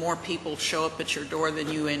over-accept? Did more people show up at your door than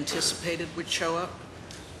you anticipated would show up?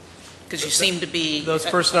 Because you seem to be... Those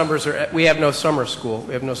first numbers are, we have no summer school,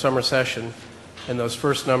 we have no summer session, and those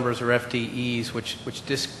first numbers are FTEs,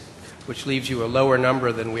 which leaves you a lower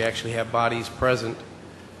number than we actually have bodies present.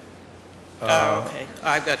 Okay,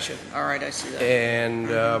 I got you. All right, I see that. And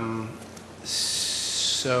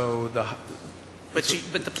so the... But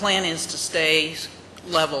the plan is to stay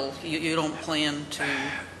level. You don't plan to...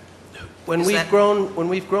 When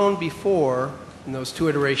we've grown before, in those two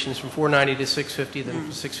iterations from 490 to 650, then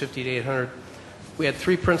from 650 to 800, we had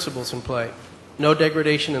three principles in play. No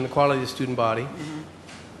degradation in the quality of the student body,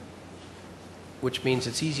 which means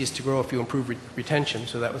it's easiest to grow if you improve retention,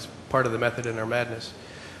 so that was part of the method in our madness.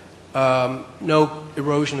 No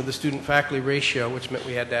erosion of the student-faculty ratio, which meant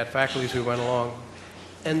we had to add faculty as we went along.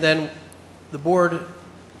 And then the board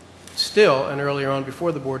still, and earlier on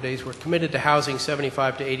before the board days, we're committed to housing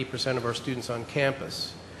 75 to 80% of our students on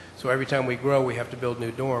campus. So every time we grow, we have to build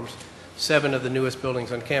new dorms. 7 of the newest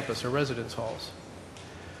buildings on campus are residence halls.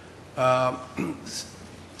 And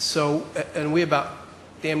we about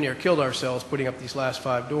damn near killed ourselves putting up these last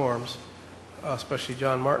 5 dorms, especially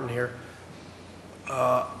John Martin here.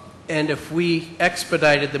 And if we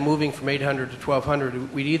expedited the moving from 800 to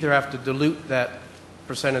 1,200, we'd either have to dilute that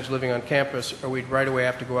percentage living on campus, or we'd right away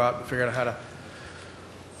have to go out and figure out how to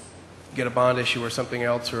get a bond issue or something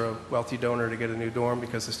else, or a wealthy donor to get a new dorm,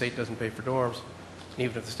 because the state doesn't pay for dorms. And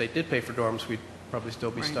even if the state did pay for dorms, we'd probably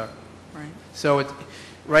still be stuck. Right. So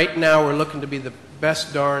right now we're looking to be the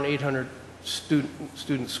best darn 800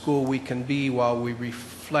 student school we can be while we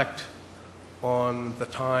reflect on the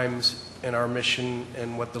times and our mission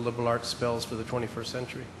and what the liberal arts spells for the 21st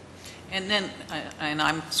century. And then, and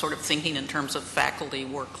I'm sort of thinking in terms of faculty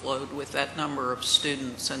workload with that number of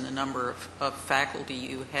students and the number of faculty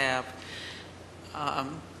you have.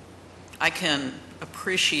 I can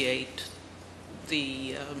appreciate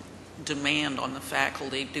the demand on the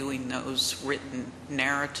faculty doing those written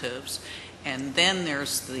narratives. And then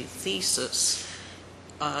there's the thesis.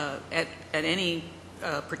 At any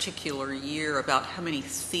particular year, about how many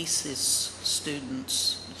thesis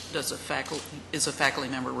students is a faculty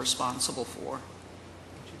member responsible for?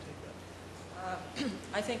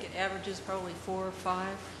 I think it averages probably 4 or 5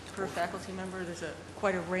 per faculty member. There's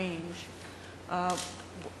quite a range.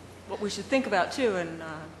 What we should think about too, and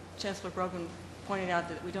Chancellor Brogan pointed out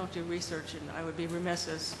that we don't do research, and I would be remiss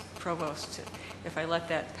as provost if I let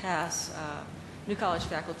that pass. New College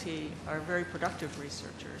faculty are very productive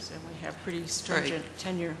researchers, and we have pretty stringent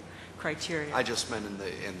tenure criteria. I just meant in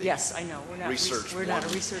the yes, I know we're not research. We're not a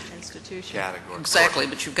research institution. Category. Exactly,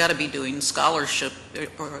 but you've got to be doing scholarship,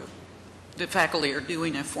 or the faculty are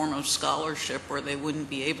doing a form of scholarship, or they wouldn't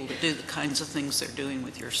be able to do the kinds of things they're doing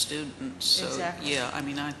with your students. So, exactly. yeah, I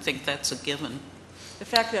mean, I think that's a given. The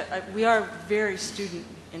fact that we are very student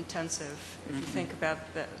intensive, if you think about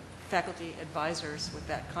the faculty advisors with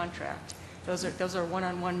that contract. Those are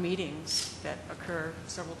one-on-one meetings that occur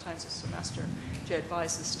several times a semester to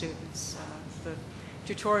advise the students. The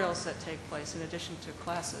tutorials that take place in addition to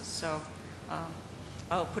classes. So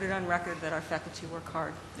I'll put it on record that our faculty work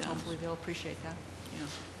hard. Yes. Hopefully they'll appreciate that. Yeah.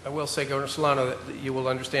 I will say, Governor Solano, that you will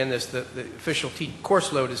understand this, that the official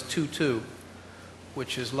course load is 2.2,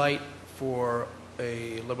 which is light for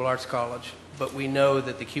a liberal arts college, but we know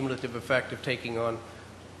that the cumulative effect of taking on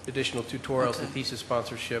additional tutorials and thesis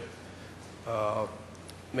sponsorship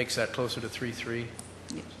makes that closer to 3.3.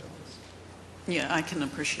 Yeah. Yeah, I can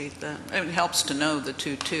appreciate that. It helps to know the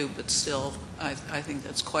 2.2, but still, I think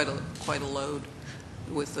that's quite a load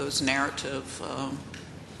with those narrative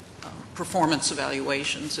performance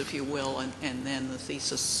evaluations, if you will, and then the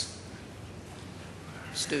thesis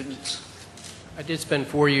students. I did spend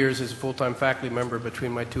 4 years as a full-time faculty member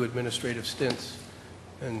between my 2 administrative stints,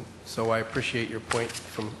 and so I appreciate your point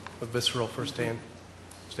from a visceral first-hand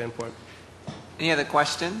standpoint. Any other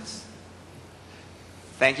questions?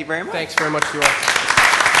 Thank you very much. Thanks very much to you all.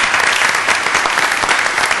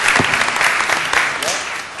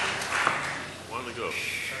 Wanted to go.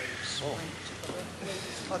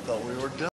 I thought we were done.